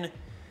Ken,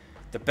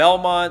 the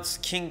Belmonts,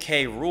 King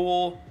K.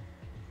 Rool,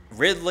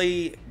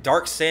 Ridley,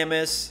 Dark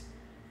Samus,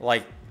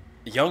 like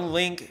Young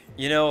Link,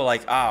 you know,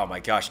 like, oh my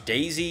gosh,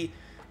 Daisy.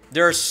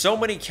 There are so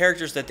many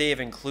characters that they have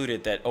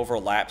included that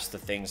overlaps the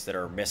things that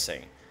are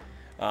missing.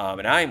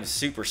 And I'm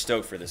super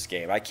stoked for this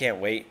game. I can't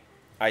wait.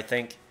 I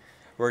think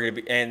we're going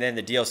to be, and then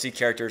the DLC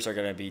characters are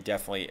going to be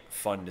definitely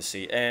fun to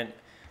see. And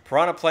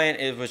Piranha Plant,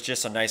 it was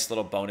just a nice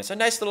little bonus, a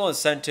nice little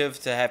incentive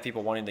to have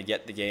people wanting to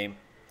get the game.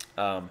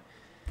 And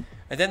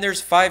then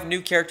there's 5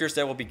 new characters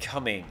that will be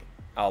coming,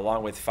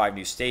 along with 5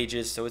 new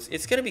stages. So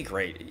it's going to be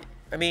great.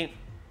 I mean,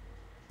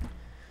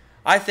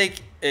 I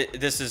think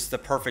this is the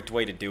perfect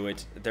way to do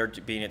it. They're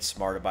being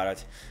smart about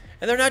it.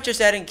 And they're not just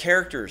adding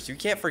characters. You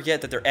can't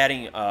forget that they're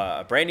adding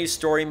a brand new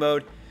story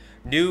mode,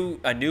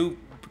 a new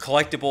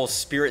collectible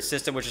spirit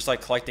system, which is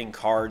like collecting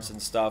cards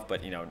and stuff.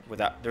 But, you know,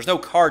 there's no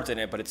cards in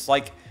it, but it's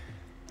like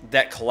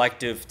that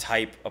collective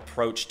type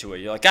approach to it.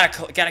 You're like,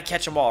 gotta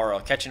catch them all,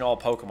 or catching all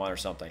Pokemon or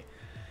something.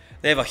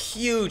 They have a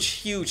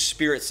huge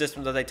spirit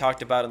system that they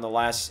talked about in the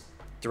last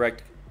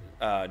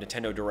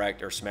Nintendo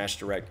Direct or Smash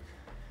Direct.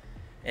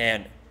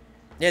 And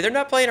yeah, they're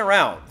not playing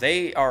around.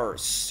 They are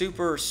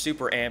super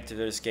amped to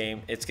this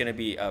game. It's going to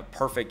be a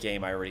perfect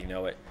game. I already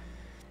know it.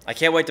 I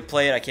can't wait to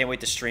play it. I can't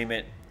wait to stream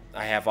it.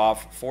 I have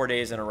off 4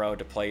 days in a row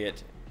to play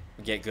it,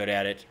 get good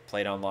at it,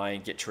 play it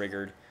online, get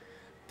triggered,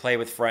 play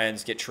with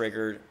friends, get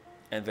triggered,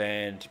 and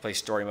then to play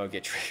story mode,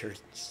 get triggered.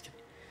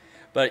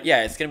 But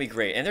yeah, it's going to be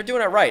great. And they're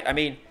doing it right. I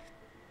mean,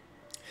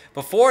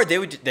 before, they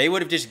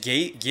would have just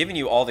given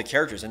you all the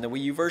characters. In the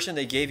Wii U version,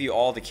 they gave you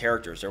all the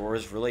characters. There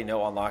was really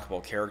no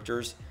unlockable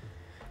characters.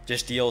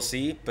 Just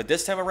DLC, but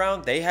this time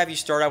around, they have you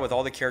start out with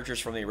all the characters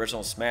from the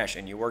original Smash,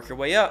 and you work your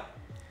way up.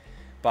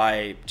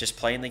 by just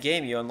playing the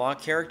game. You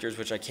unlock characters,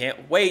 which I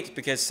can't wait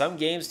because some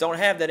games don't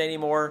have that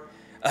anymore.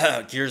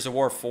 Gears of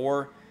War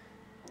 4.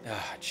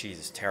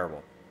 Jesus,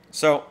 terrible.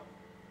 So,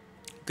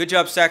 good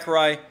job,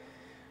 Sakurai.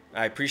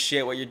 I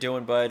appreciate what you're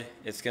doing, bud.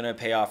 It's gonna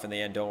pay off in the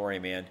end. Don't worry,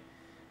 man.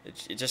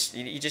 You just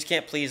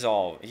can't please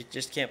all. You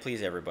just can't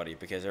please everybody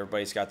because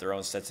everybody's got their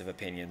own sets of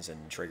opinions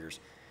and triggers.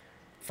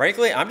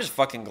 Frankly, I'm just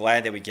fucking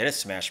glad that we get a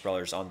Smash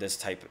Brothers on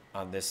this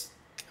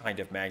kind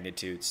of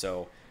magnitude.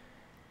 So,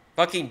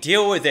 fucking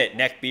deal with it,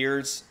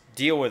 neckbeards.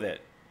 Deal with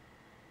it.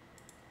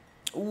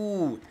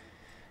 Ooh,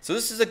 so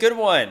this is a good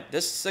one.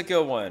 This is a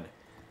good one.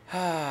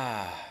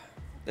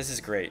 This is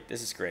great.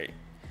 This is great.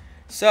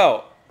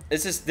 So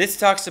this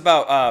talks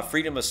about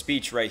freedom of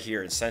speech right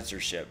here and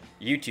censorship.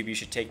 YouTube, you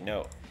should take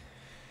note.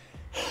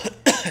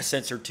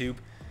 Censor tube.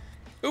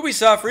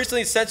 Ubisoft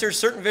recently censored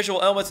certain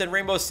visual elements in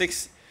Rainbow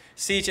Six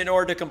Siege in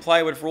order to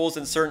comply with rules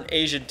in certain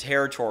Asian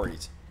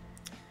territories.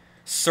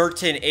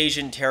 Certain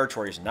Asian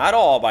territories. Not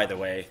all, by the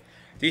way.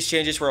 These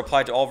changes were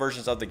applied to all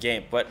versions of the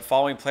game, but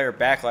following player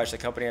backlash, the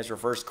company has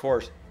reversed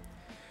course.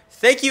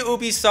 Thank you,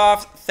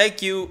 Ubisoft.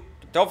 Thank you.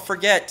 Don't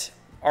forget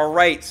our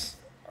rights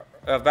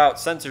about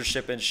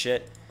censorship and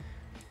shit.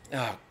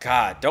 Oh,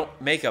 God.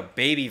 Don't make a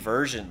baby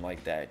version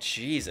like that.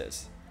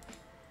 Jesus.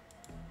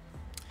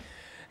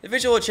 The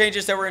visual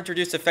changes that were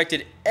introduced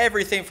affected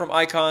everything from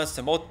icons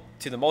to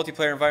the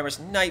multiplayer environments.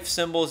 Knife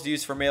symbols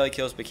used for melee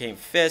kills became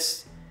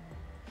fists.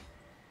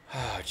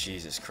 Oh,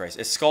 Jesus Christ.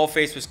 Its skull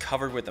face was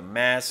covered with a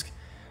mask.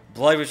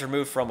 Blood was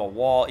removed from a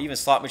wall. Even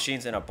slot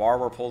machines and a bar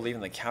were pulled,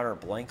 leaving the counter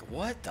blank.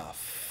 What the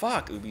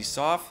fuck,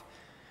 Ubisoft?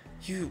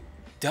 You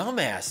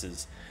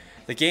dumbasses.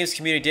 The games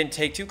community didn't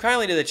take too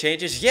kindly to the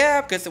changes.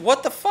 Yeah, because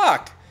what the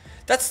fuck?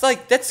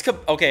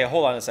 Okay,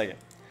 hold on a second.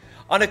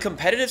 On a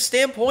competitive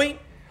standpoint,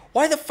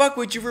 why the fuck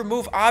would you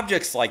remove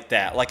objects like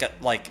that?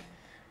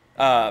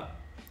 What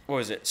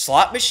was it?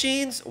 Slot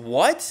machines?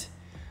 What?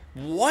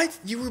 What?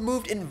 You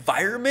removed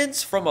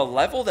environments from a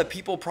level that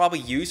people probably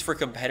use for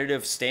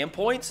competitive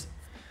standpoints?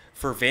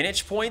 For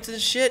vantage points and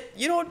shit?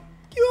 You don't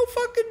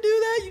fucking do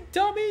that, you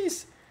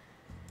dummies.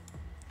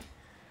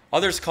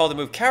 Others called the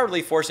move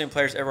cowardly, forcing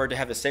players everywhere to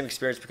have the same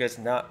experience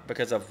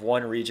because of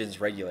one region's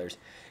regulars.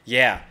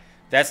 Yeah,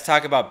 that's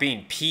talk about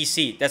being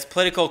PC. That's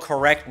political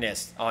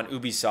correctness on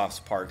Ubisoft's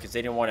part because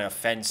they didn't want to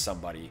offend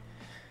somebody.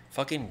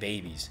 Fucking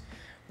babies.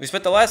 We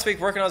spent the last week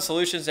working on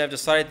solutions and have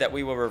decided that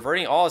we will be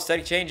reverting all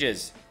aesthetic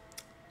changes.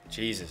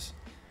 Jesus.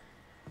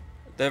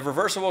 The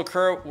reversal will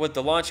occur with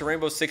the launch of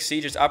Rainbow Six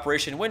Siege's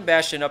Operation Wind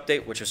Bastion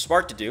update, which was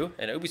smart to do,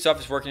 and Ubisoft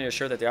is working to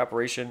ensure that the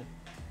operation...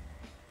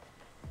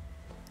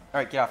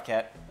 Alright, get off,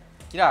 cat.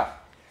 Get off.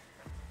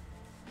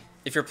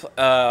 If you're,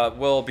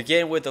 we'll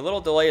begin with a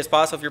little delay as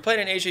possible. If you're playing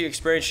in Asia, your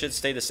experience should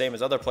stay the same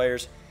as other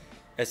players,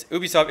 as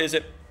Ubisoft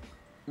isn't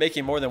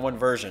making more than one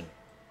version.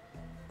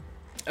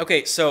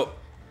 Okay, so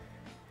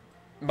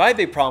my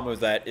big problem with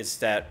that is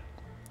that,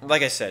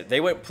 like I said,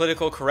 they went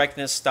political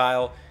correctness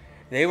style.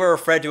 They were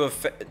afraid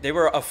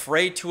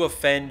to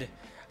offend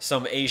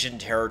some Asian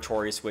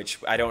territories, which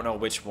I don't know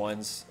which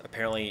ones.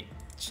 Apparently,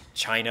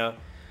 China.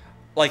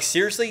 Like,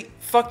 seriously?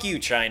 Fuck you,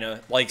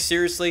 China. Like,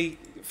 seriously?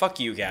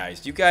 Fuck you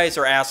guys. You guys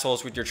are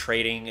assholes with your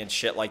trading and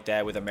shit like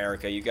that with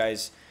America. You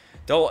guys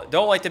don't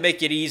like to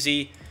make it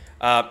easy.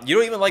 You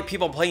don't even like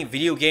people playing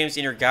video games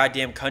in your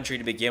goddamn country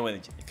to begin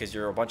with because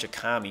you're a bunch of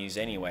commies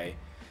anyway.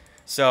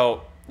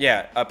 So,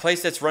 yeah, a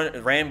place that's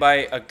ran by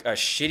a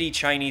shitty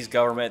Chinese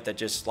government that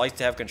just likes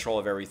to have control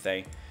of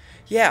everything.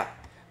 Yeah,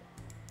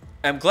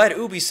 I'm glad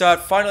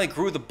Ubisoft finally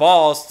grew the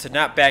balls to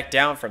not back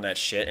down from that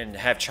shit and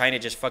have China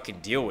just fucking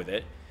deal with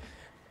it.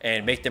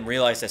 And make them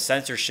realize that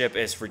censorship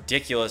is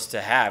ridiculous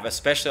to have,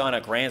 especially on a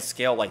grand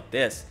scale like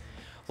this.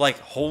 Like,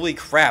 holy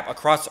crap,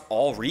 across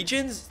all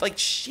regions? Like,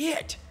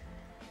 shit.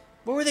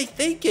 What were they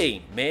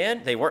thinking,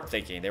 man? They weren't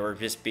thinking. They were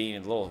just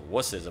being little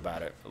wusses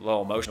about it.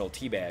 Little emotional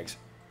teabags.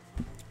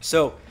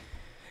 So,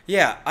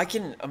 yeah, I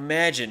can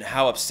imagine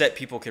how upset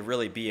people could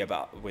really be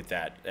with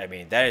that. I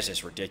mean, that is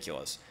just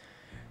ridiculous.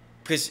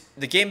 Because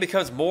the game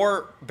becomes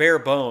more bare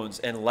bones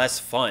and less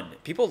fun.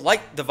 People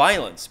like the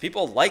violence.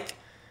 People like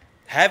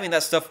having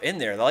that stuff in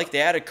there. They like the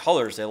added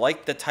colors. They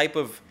like the type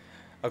of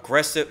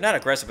not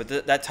aggressive,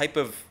 but that type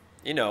of,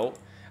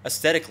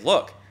 aesthetic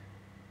look.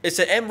 It's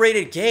an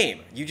M-rated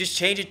game. You just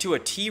change it to a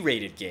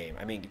T-rated game.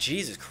 I mean,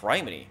 Jesus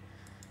criminy.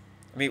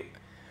 I mean,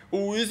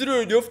 isn't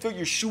it enough that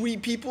you're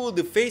shooting people in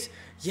the face?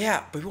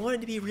 Yeah, but we want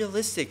it to be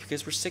realistic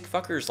because we're sick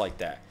fuckers like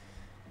that.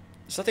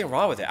 There's nothing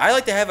wrong with it. I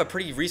like to have a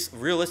pretty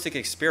realistic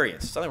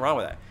experience. There's nothing wrong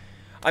with that.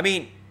 I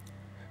mean,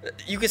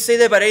 you could say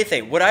that about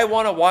anything. Would I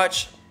want to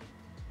watch...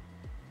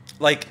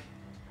 Like,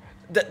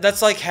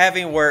 that's like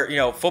having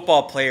where,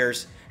 football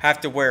players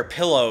have to wear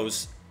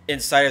pillows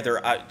inside of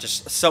their,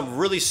 just some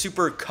really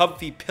super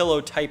comfy pillow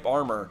type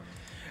armor.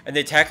 And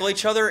they tackle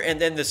each other and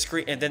then the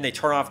screen, and then they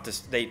turn off this,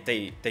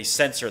 they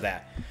censor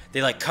that.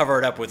 They like cover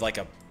it up with like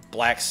a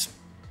black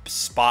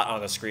spot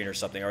on the screen or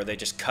something, or they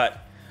just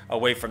cut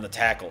away from the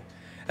tackle.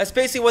 That's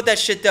basically what that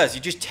shit does.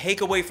 You just take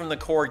away from the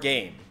core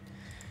game.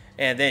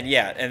 And then,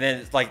 yeah, and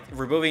then, like,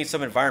 removing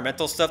some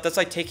environmental stuff, that's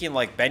like taking,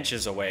 like,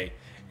 benches away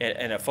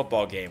in a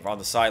football game on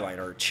the sideline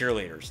or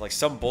cheerleaders. Like,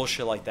 some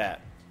bullshit like that.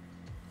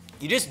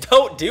 You just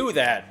don't do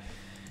that.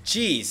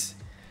 Jeez.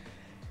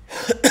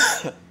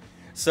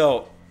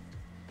 So,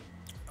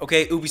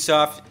 okay,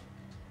 Ubisoft,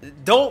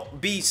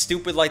 don't be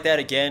stupid like that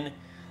again.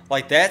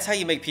 Like, that's how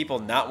you make people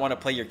not want to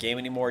play your game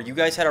anymore. You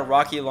guys had a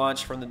rocky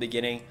launch from the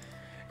beginning.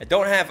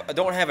 Don't have a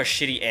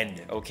shitty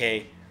end,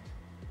 okay?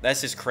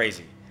 That's just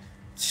crazy.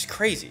 It's just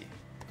crazy.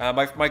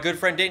 My good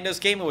friend Dayton Does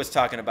Gaming was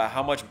talking about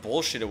how much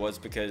bullshit it was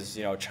because,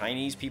 you know,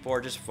 Chinese people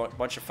are just a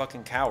bunch of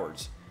fucking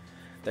cowards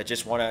that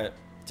just want to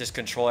just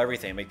control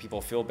everything and make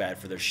people feel bad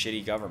for their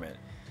shitty government.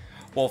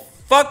 Well,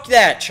 fuck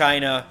that,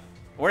 China.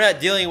 We're not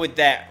dealing with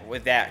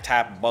that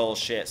type of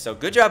bullshit. So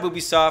good job,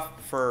 Ubisoft,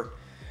 for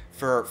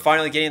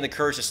finally getting the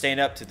courage to stand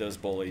up to those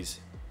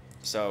bullies.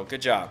 So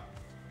good job.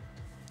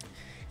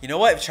 You know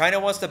what? If China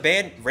wants to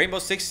ban Rainbow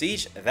Six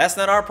Siege, that's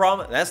not our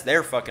problem. That's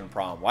their fucking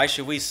problem. Why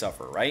should we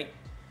suffer, right?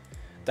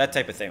 That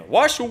type of thing.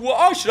 Why should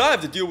I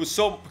have to deal with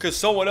because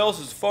someone else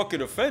is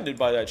fucking offended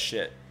by that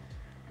shit?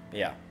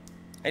 Yeah.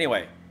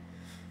 Anyway,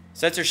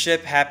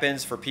 censorship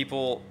happens for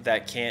people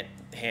that can't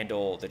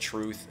handle the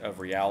truth of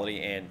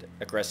reality and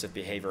aggressive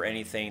behavior,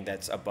 anything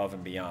that's above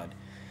and beyond.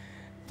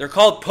 They're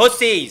called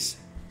pussies.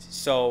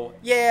 So,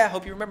 yeah, I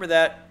hope you remember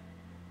that.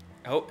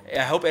 I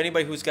hope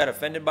anybody who's got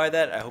offended by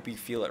that, I hope you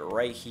feel it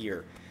right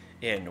here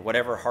in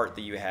whatever heart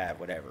that you have,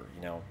 whatever,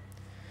 you know.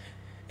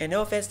 And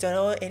no offense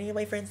to any of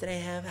my friends that I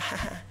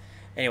have.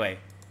 Anyway.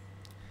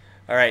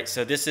 All right,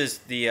 so this is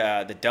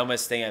the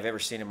dumbest thing I've ever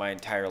seen in my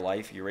entire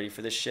life. You ready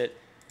for this shit?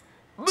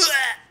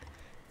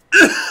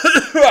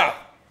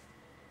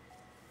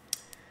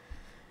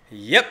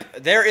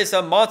 Yep, there is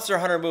a Monster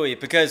Hunter movie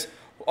because,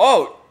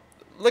 oh,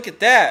 look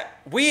at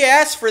that. We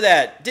asked for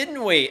that,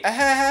 didn't we?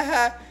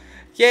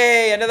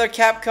 Yay, another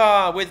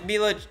Capcom with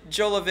Mila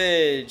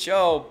Jovovich.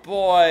 Oh,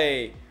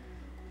 boy.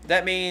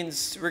 That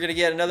means we're going to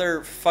get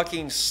another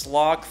fucking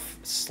slog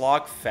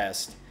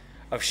fest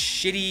of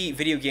shitty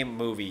video game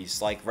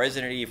movies like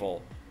Resident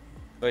Evil,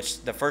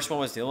 which the first one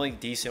was the only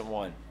decent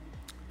one.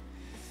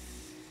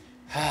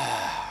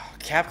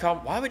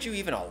 Capcom, why would you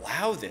even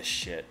allow this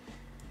shit?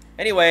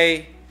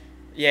 Anyway,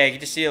 yeah, you can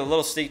just see a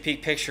little sneak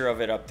peek picture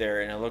of it up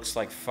there, and it looks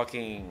like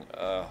fucking,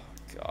 oh,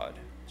 God.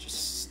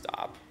 Just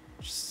stop.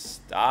 Just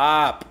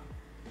stop.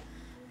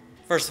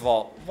 First of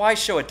all, why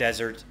show a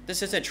desert?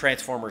 This isn't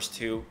Transformers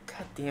 2.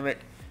 God damn it.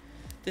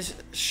 This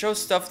shows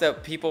stuff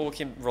that people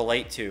can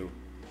relate to.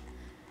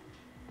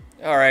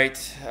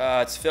 Alright,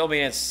 it's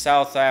filming in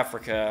South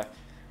Africa.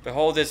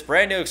 Behold this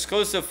brand new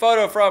exclusive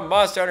photo from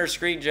Monster Hunter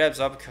Screen Gems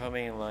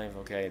upcoming live.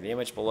 Okay, the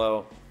image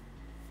below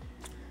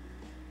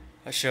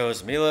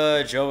shows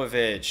Mila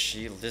Jovovich.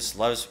 She just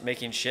loves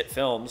making shit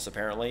films,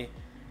 apparently.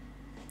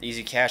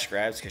 Easy cash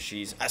grabs because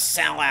she's a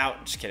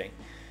sellout. Just kidding.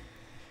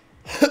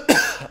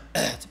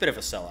 It's a bit of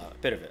a sellout. A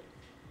bit of it.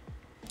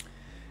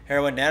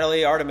 Heroine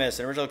Natalie Artemis,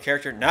 an original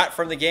character not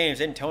from the games,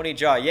 and Tony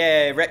Jaa.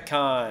 Yay,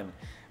 retcon.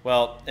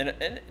 Well,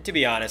 and to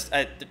be honest,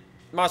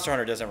 Monster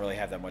Hunter doesn't really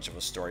have that much of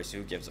a story, so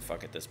who gives a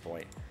fuck at this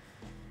point?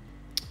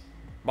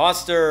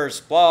 Monsters,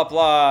 blah,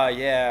 blah.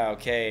 Yeah,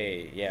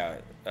 okay. Yeah.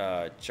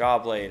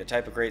 Jawblade, a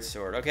type of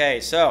greatsword.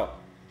 Okay, so.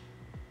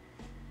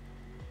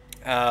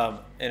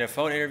 In a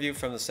phone interview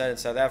from the set in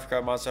South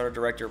Africa, Monster Hunter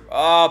director,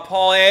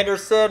 Paul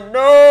Anderson,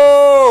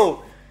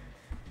 no!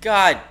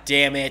 God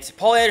damn it.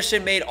 Paul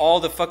Anderson made all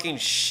the fucking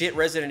shit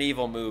Resident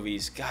Evil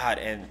movies. God,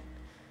 and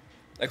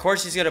of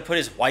course he's gonna put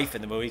his wife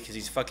in the movie because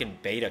he's fucking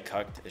beta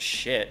cucked as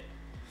shit.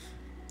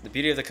 The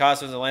beauty of the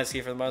costumes and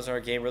landscape for the Monster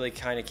Hunter game really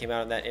kind of came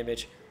out in that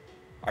image.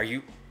 Are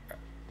you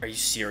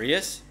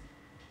serious?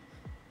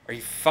 Are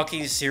you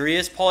fucking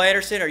serious, Paul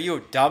Anderson? Are you a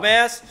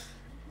dumbass?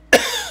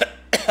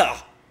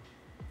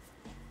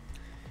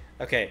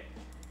 Okay,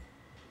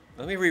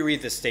 let me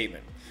reread this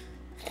statement.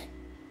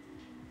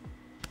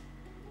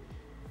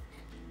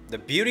 The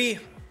beauty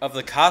of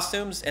the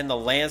costumes and the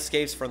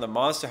landscapes from the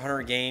Monster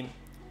Hunter game.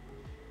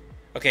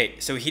 Okay,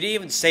 so he didn't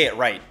even say it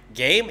right.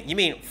 Game? You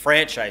mean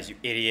franchise, you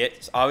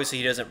idiot. Obviously,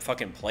 he doesn't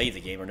fucking play the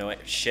game or know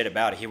shit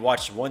about it. He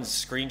watched one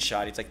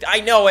screenshot. He's like, I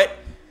know it.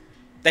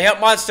 They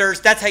hunt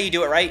monsters. That's how you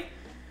do it, right?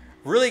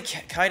 Really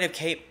kind of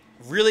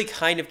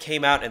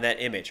came out in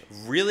that image.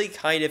 Really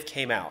kind of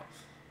came out.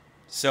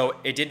 So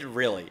it didn't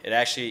really. It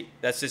actually,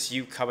 that's just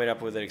you coming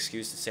up with an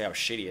excuse to say how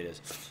shitty it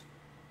is.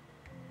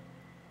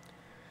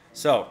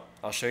 So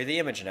I'll show you the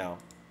image now.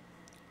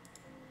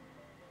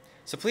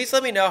 So please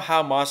let me know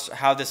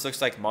how this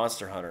looks like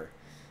Monster Hunter.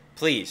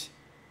 Please.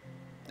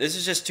 This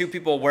is just two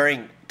people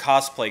wearing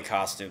cosplay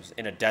costumes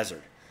in a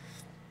desert.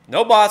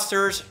 No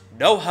monsters,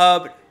 no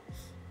hub,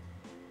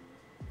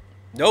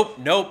 no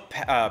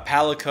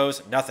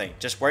palicos, nothing.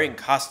 Just wearing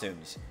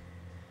costumes.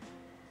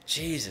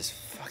 Jesus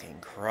fucking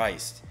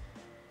Christ.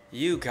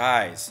 You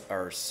guys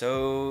are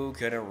so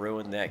gonna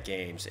ruin that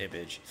game's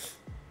image.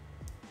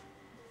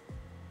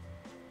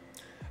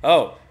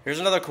 Oh, here's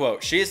another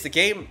quote. She is the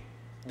game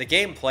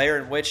player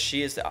in which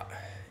she is the... I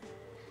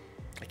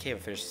can't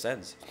even finish the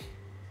sentence.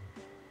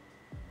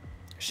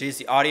 She's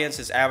the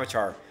audience's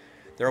avatar.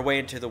 Their way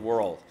into the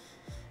world.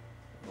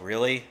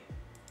 Really?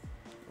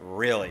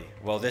 Really?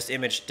 Well, this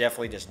image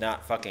definitely does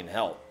not fucking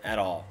help at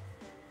all.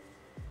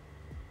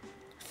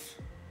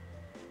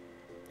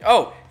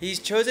 Oh, he's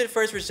chosen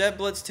for his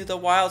resemblance to the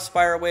wild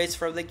spire ways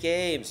from the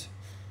games.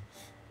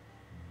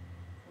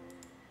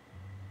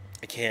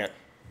 I can't.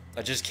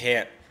 I just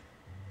can't.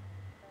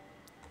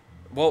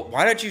 Well,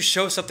 why don't you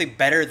show something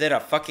better than a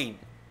fucking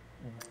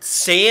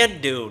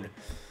sand dune?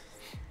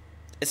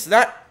 It's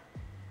not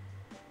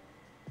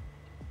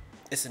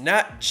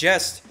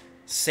just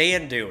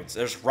sand dunes.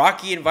 There's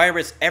rocky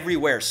environments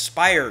everywhere,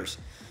 spires.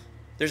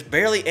 There's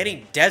barely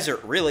any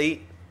desert,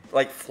 really,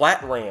 like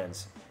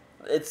flatlands.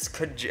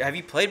 Have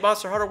you played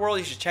Monster Hunter World?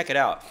 You should check it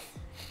out.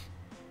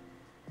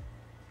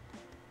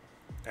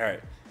 All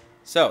right,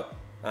 so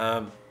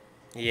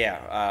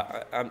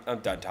yeah, I'm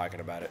done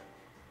talking about it.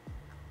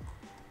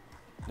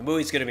 The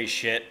movie's gonna be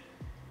shit.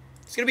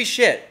 It's gonna be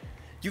shit.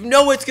 You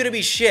know it's gonna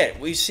be shit.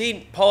 We've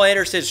seen Paul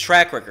Anderson's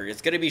track record.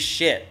 It's gonna be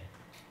shit.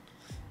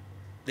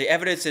 The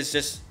evidence is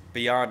just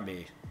beyond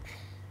me.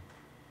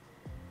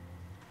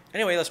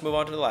 Anyway, let's move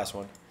on to the last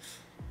one.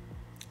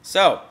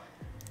 So,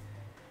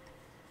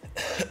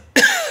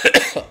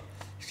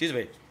 excuse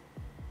me.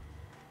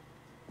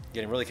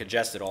 Getting really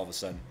congested all of a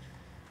sudden.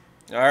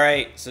 All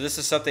right, so this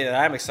is something that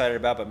I'm excited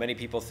about, but many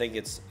people think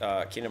it's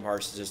Kingdom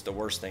Hearts is just the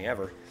worst thing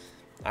ever.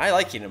 I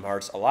like Kingdom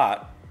Hearts a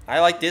lot. I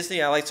like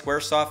Disney. I like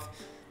Squaresoft.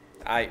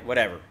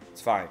 Whatever.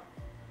 It's fine.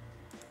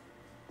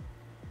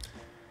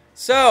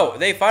 So,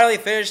 they finally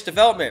finished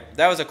development.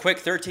 That was a quick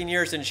 13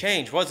 years and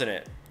change, wasn't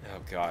it? Oh,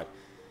 God.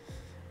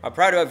 I'm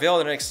proud to unveil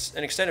an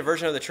extended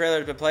version of the trailer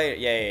that's been played.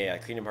 Yeah.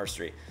 Kingdom Hearts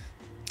 3.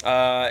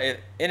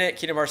 In it,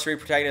 Kingdom Hearts 3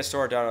 protagonist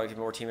Sora Donald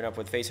more teaming up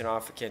with facing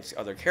off against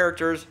other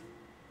characters.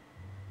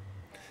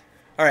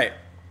 All right.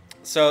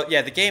 So,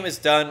 yeah, the game is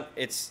done.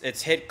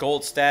 It's hit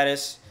gold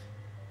status.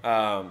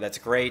 That's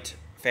great.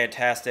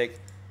 Fantastic.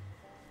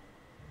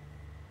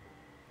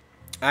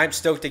 I'm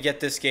stoked to get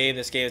this game.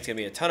 This game is going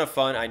to be a ton of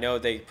fun. I know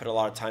they put a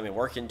lot of time and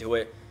work into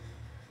it.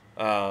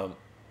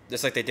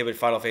 Just like they did with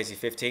Final Fantasy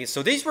 15.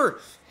 So these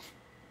were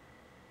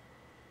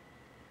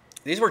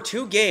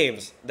two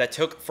games that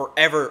took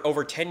forever,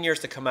 over 10 years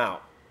to come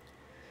out.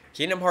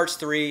 Kingdom Hearts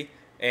 3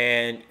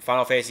 and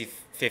Final Fantasy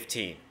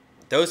 15.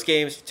 Those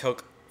games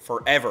took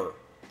forever.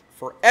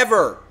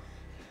 Forever!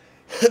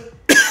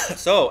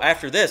 So,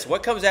 after this,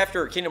 what comes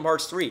after Kingdom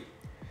Hearts 3?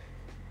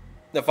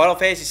 The Final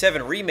Fantasy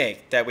 7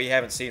 remake that we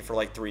haven't seen for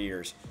like 3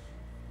 years.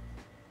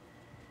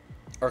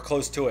 Or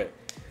close to it.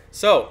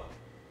 So,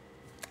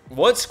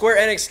 once Square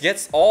Enix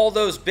gets all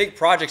those big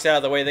projects out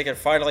of the way, they can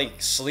finally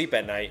sleep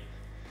at night.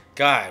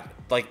 God,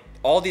 like,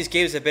 all these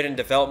games have been in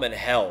development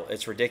hell.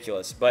 It's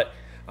ridiculous. But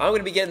I'm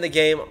going to be getting the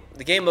game.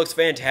 The game looks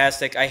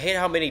fantastic. I hate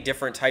how many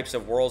different types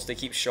of worlds they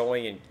keep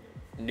showing and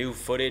new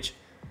footage.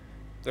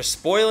 They're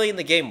spoiling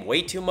the game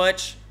way too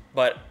much.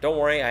 But don't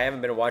worry, I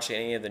haven't been watching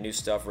any of the new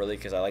stuff really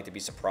because I like to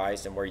be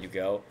surprised in where you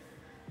go.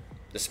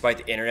 Despite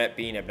the internet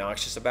being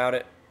obnoxious about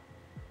it.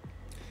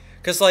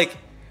 Because, like,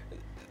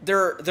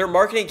 their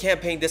marketing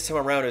campaign this time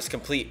around is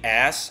complete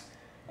ass.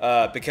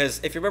 Because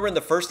if you remember in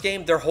the first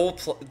game, their whole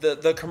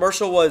the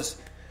commercial was,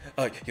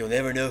 you'll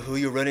never know who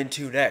you run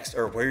into next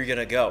or where you're going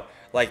to go.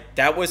 Like,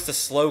 that was the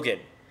slogan.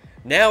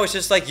 Now it's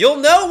just like, you'll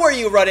know where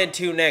you run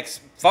into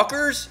next,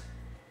 fuckers.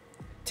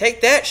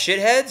 Take that,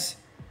 shitheads.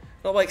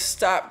 And I'm like,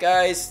 stop,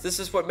 guys. This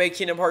is what made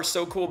Kingdom Hearts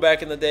so cool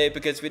back in the day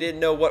because we didn't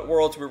know what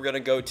worlds we were going to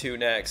go to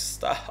next.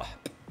 Stop.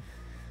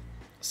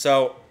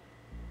 So,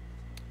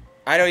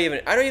 I don't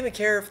even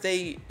care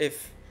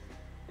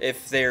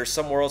if there's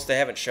some worlds they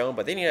haven't shown,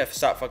 but they need to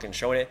stop fucking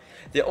showing it.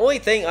 The only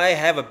thing I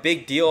have a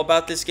big deal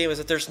about this game is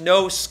that there's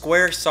no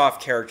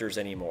Squaresoft characters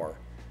anymore.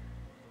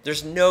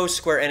 There's no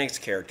Square Enix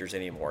characters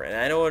anymore, and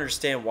I don't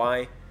understand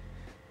why.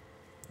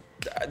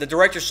 The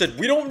director said,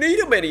 we don't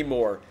need them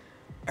anymore.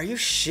 Are you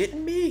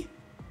shitting me?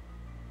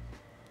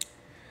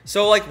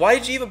 So, like, why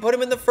did you even put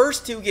him in the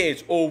first two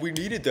games? Oh, we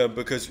needed them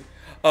because...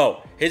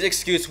 Oh, his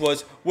excuse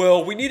was,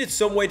 well, we needed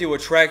some way to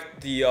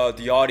attract the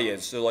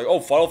audience. They're like, oh,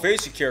 Final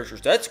Fantasy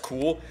characters, that's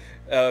cool.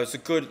 It's a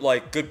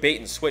good bait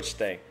and switch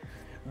thing.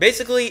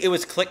 Basically, it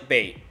was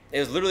clickbait. It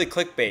was literally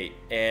clickbait,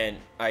 and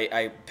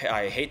I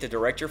hate the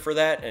director for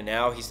that, and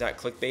now he's not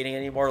clickbaiting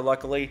anymore,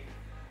 luckily.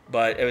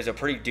 But it was a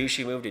pretty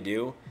douchey move to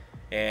do.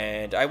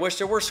 And I wish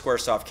there were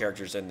Squaresoft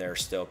characters in there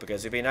still,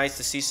 because it'd be nice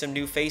to see some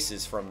new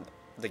faces from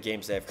the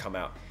games that have come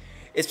out.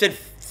 It's been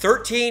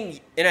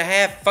 13 and a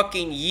half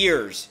fucking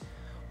years.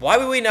 Why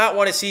would we not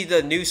want to see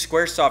the new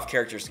Squaresoft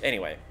characters?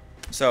 Anyway,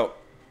 so,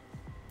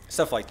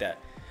 stuff like that.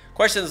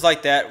 Questions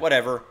like that,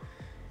 whatever.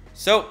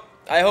 So,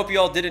 I hope you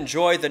all did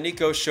enjoy the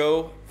Niko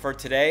show for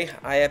today.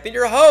 I have been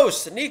your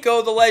host,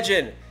 Niko the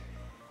Legend.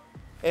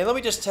 And let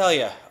me just tell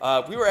you,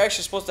 we were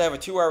actually supposed to have a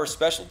 2-hour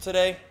special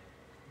today,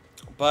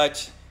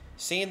 but...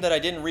 seeing that I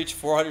didn't reach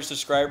 400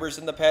 subscribers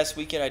in the past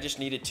weekend, I just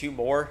needed 2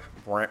 more.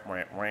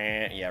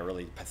 Yeah,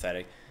 really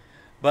pathetic.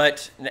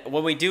 But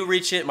when we do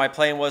reach it, my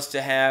plan was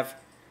to have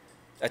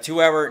a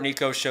 2-hour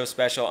Niko show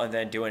special and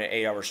then doing an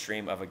 8-hour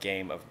stream of a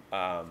game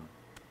of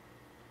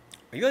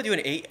Maybe I'll do an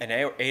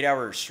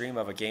 8-hour stream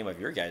of a game of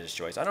your guys'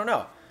 choice. I don't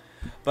know.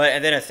 But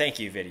and then a thank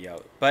you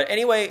video. But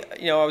anyway,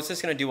 you know, I was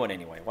just gonna do one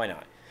anyway. Why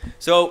not?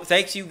 So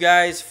thanks you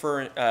guys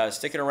for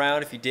sticking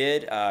around. If you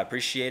did,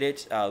 appreciate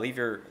it. Leave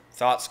your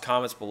thoughts,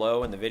 comments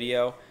below in the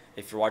video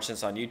if you're watching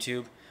this on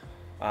YouTube.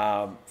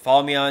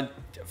 Follow me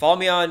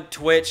on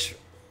Twitch,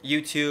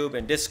 YouTube,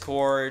 and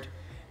Discord.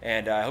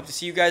 And I hope to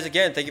see you guys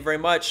again. Thank you very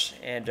much.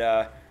 And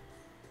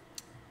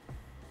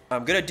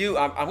I'm gonna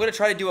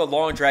try to do a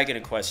long Dragon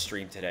Quest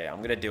stream today.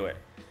 I'm gonna do it.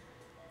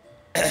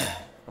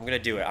 I'm gonna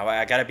do it.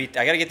 I gotta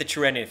get the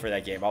true ending for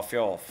that game. I'll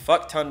feel a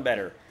fuck ton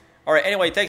better. All right. Anyway, thanks.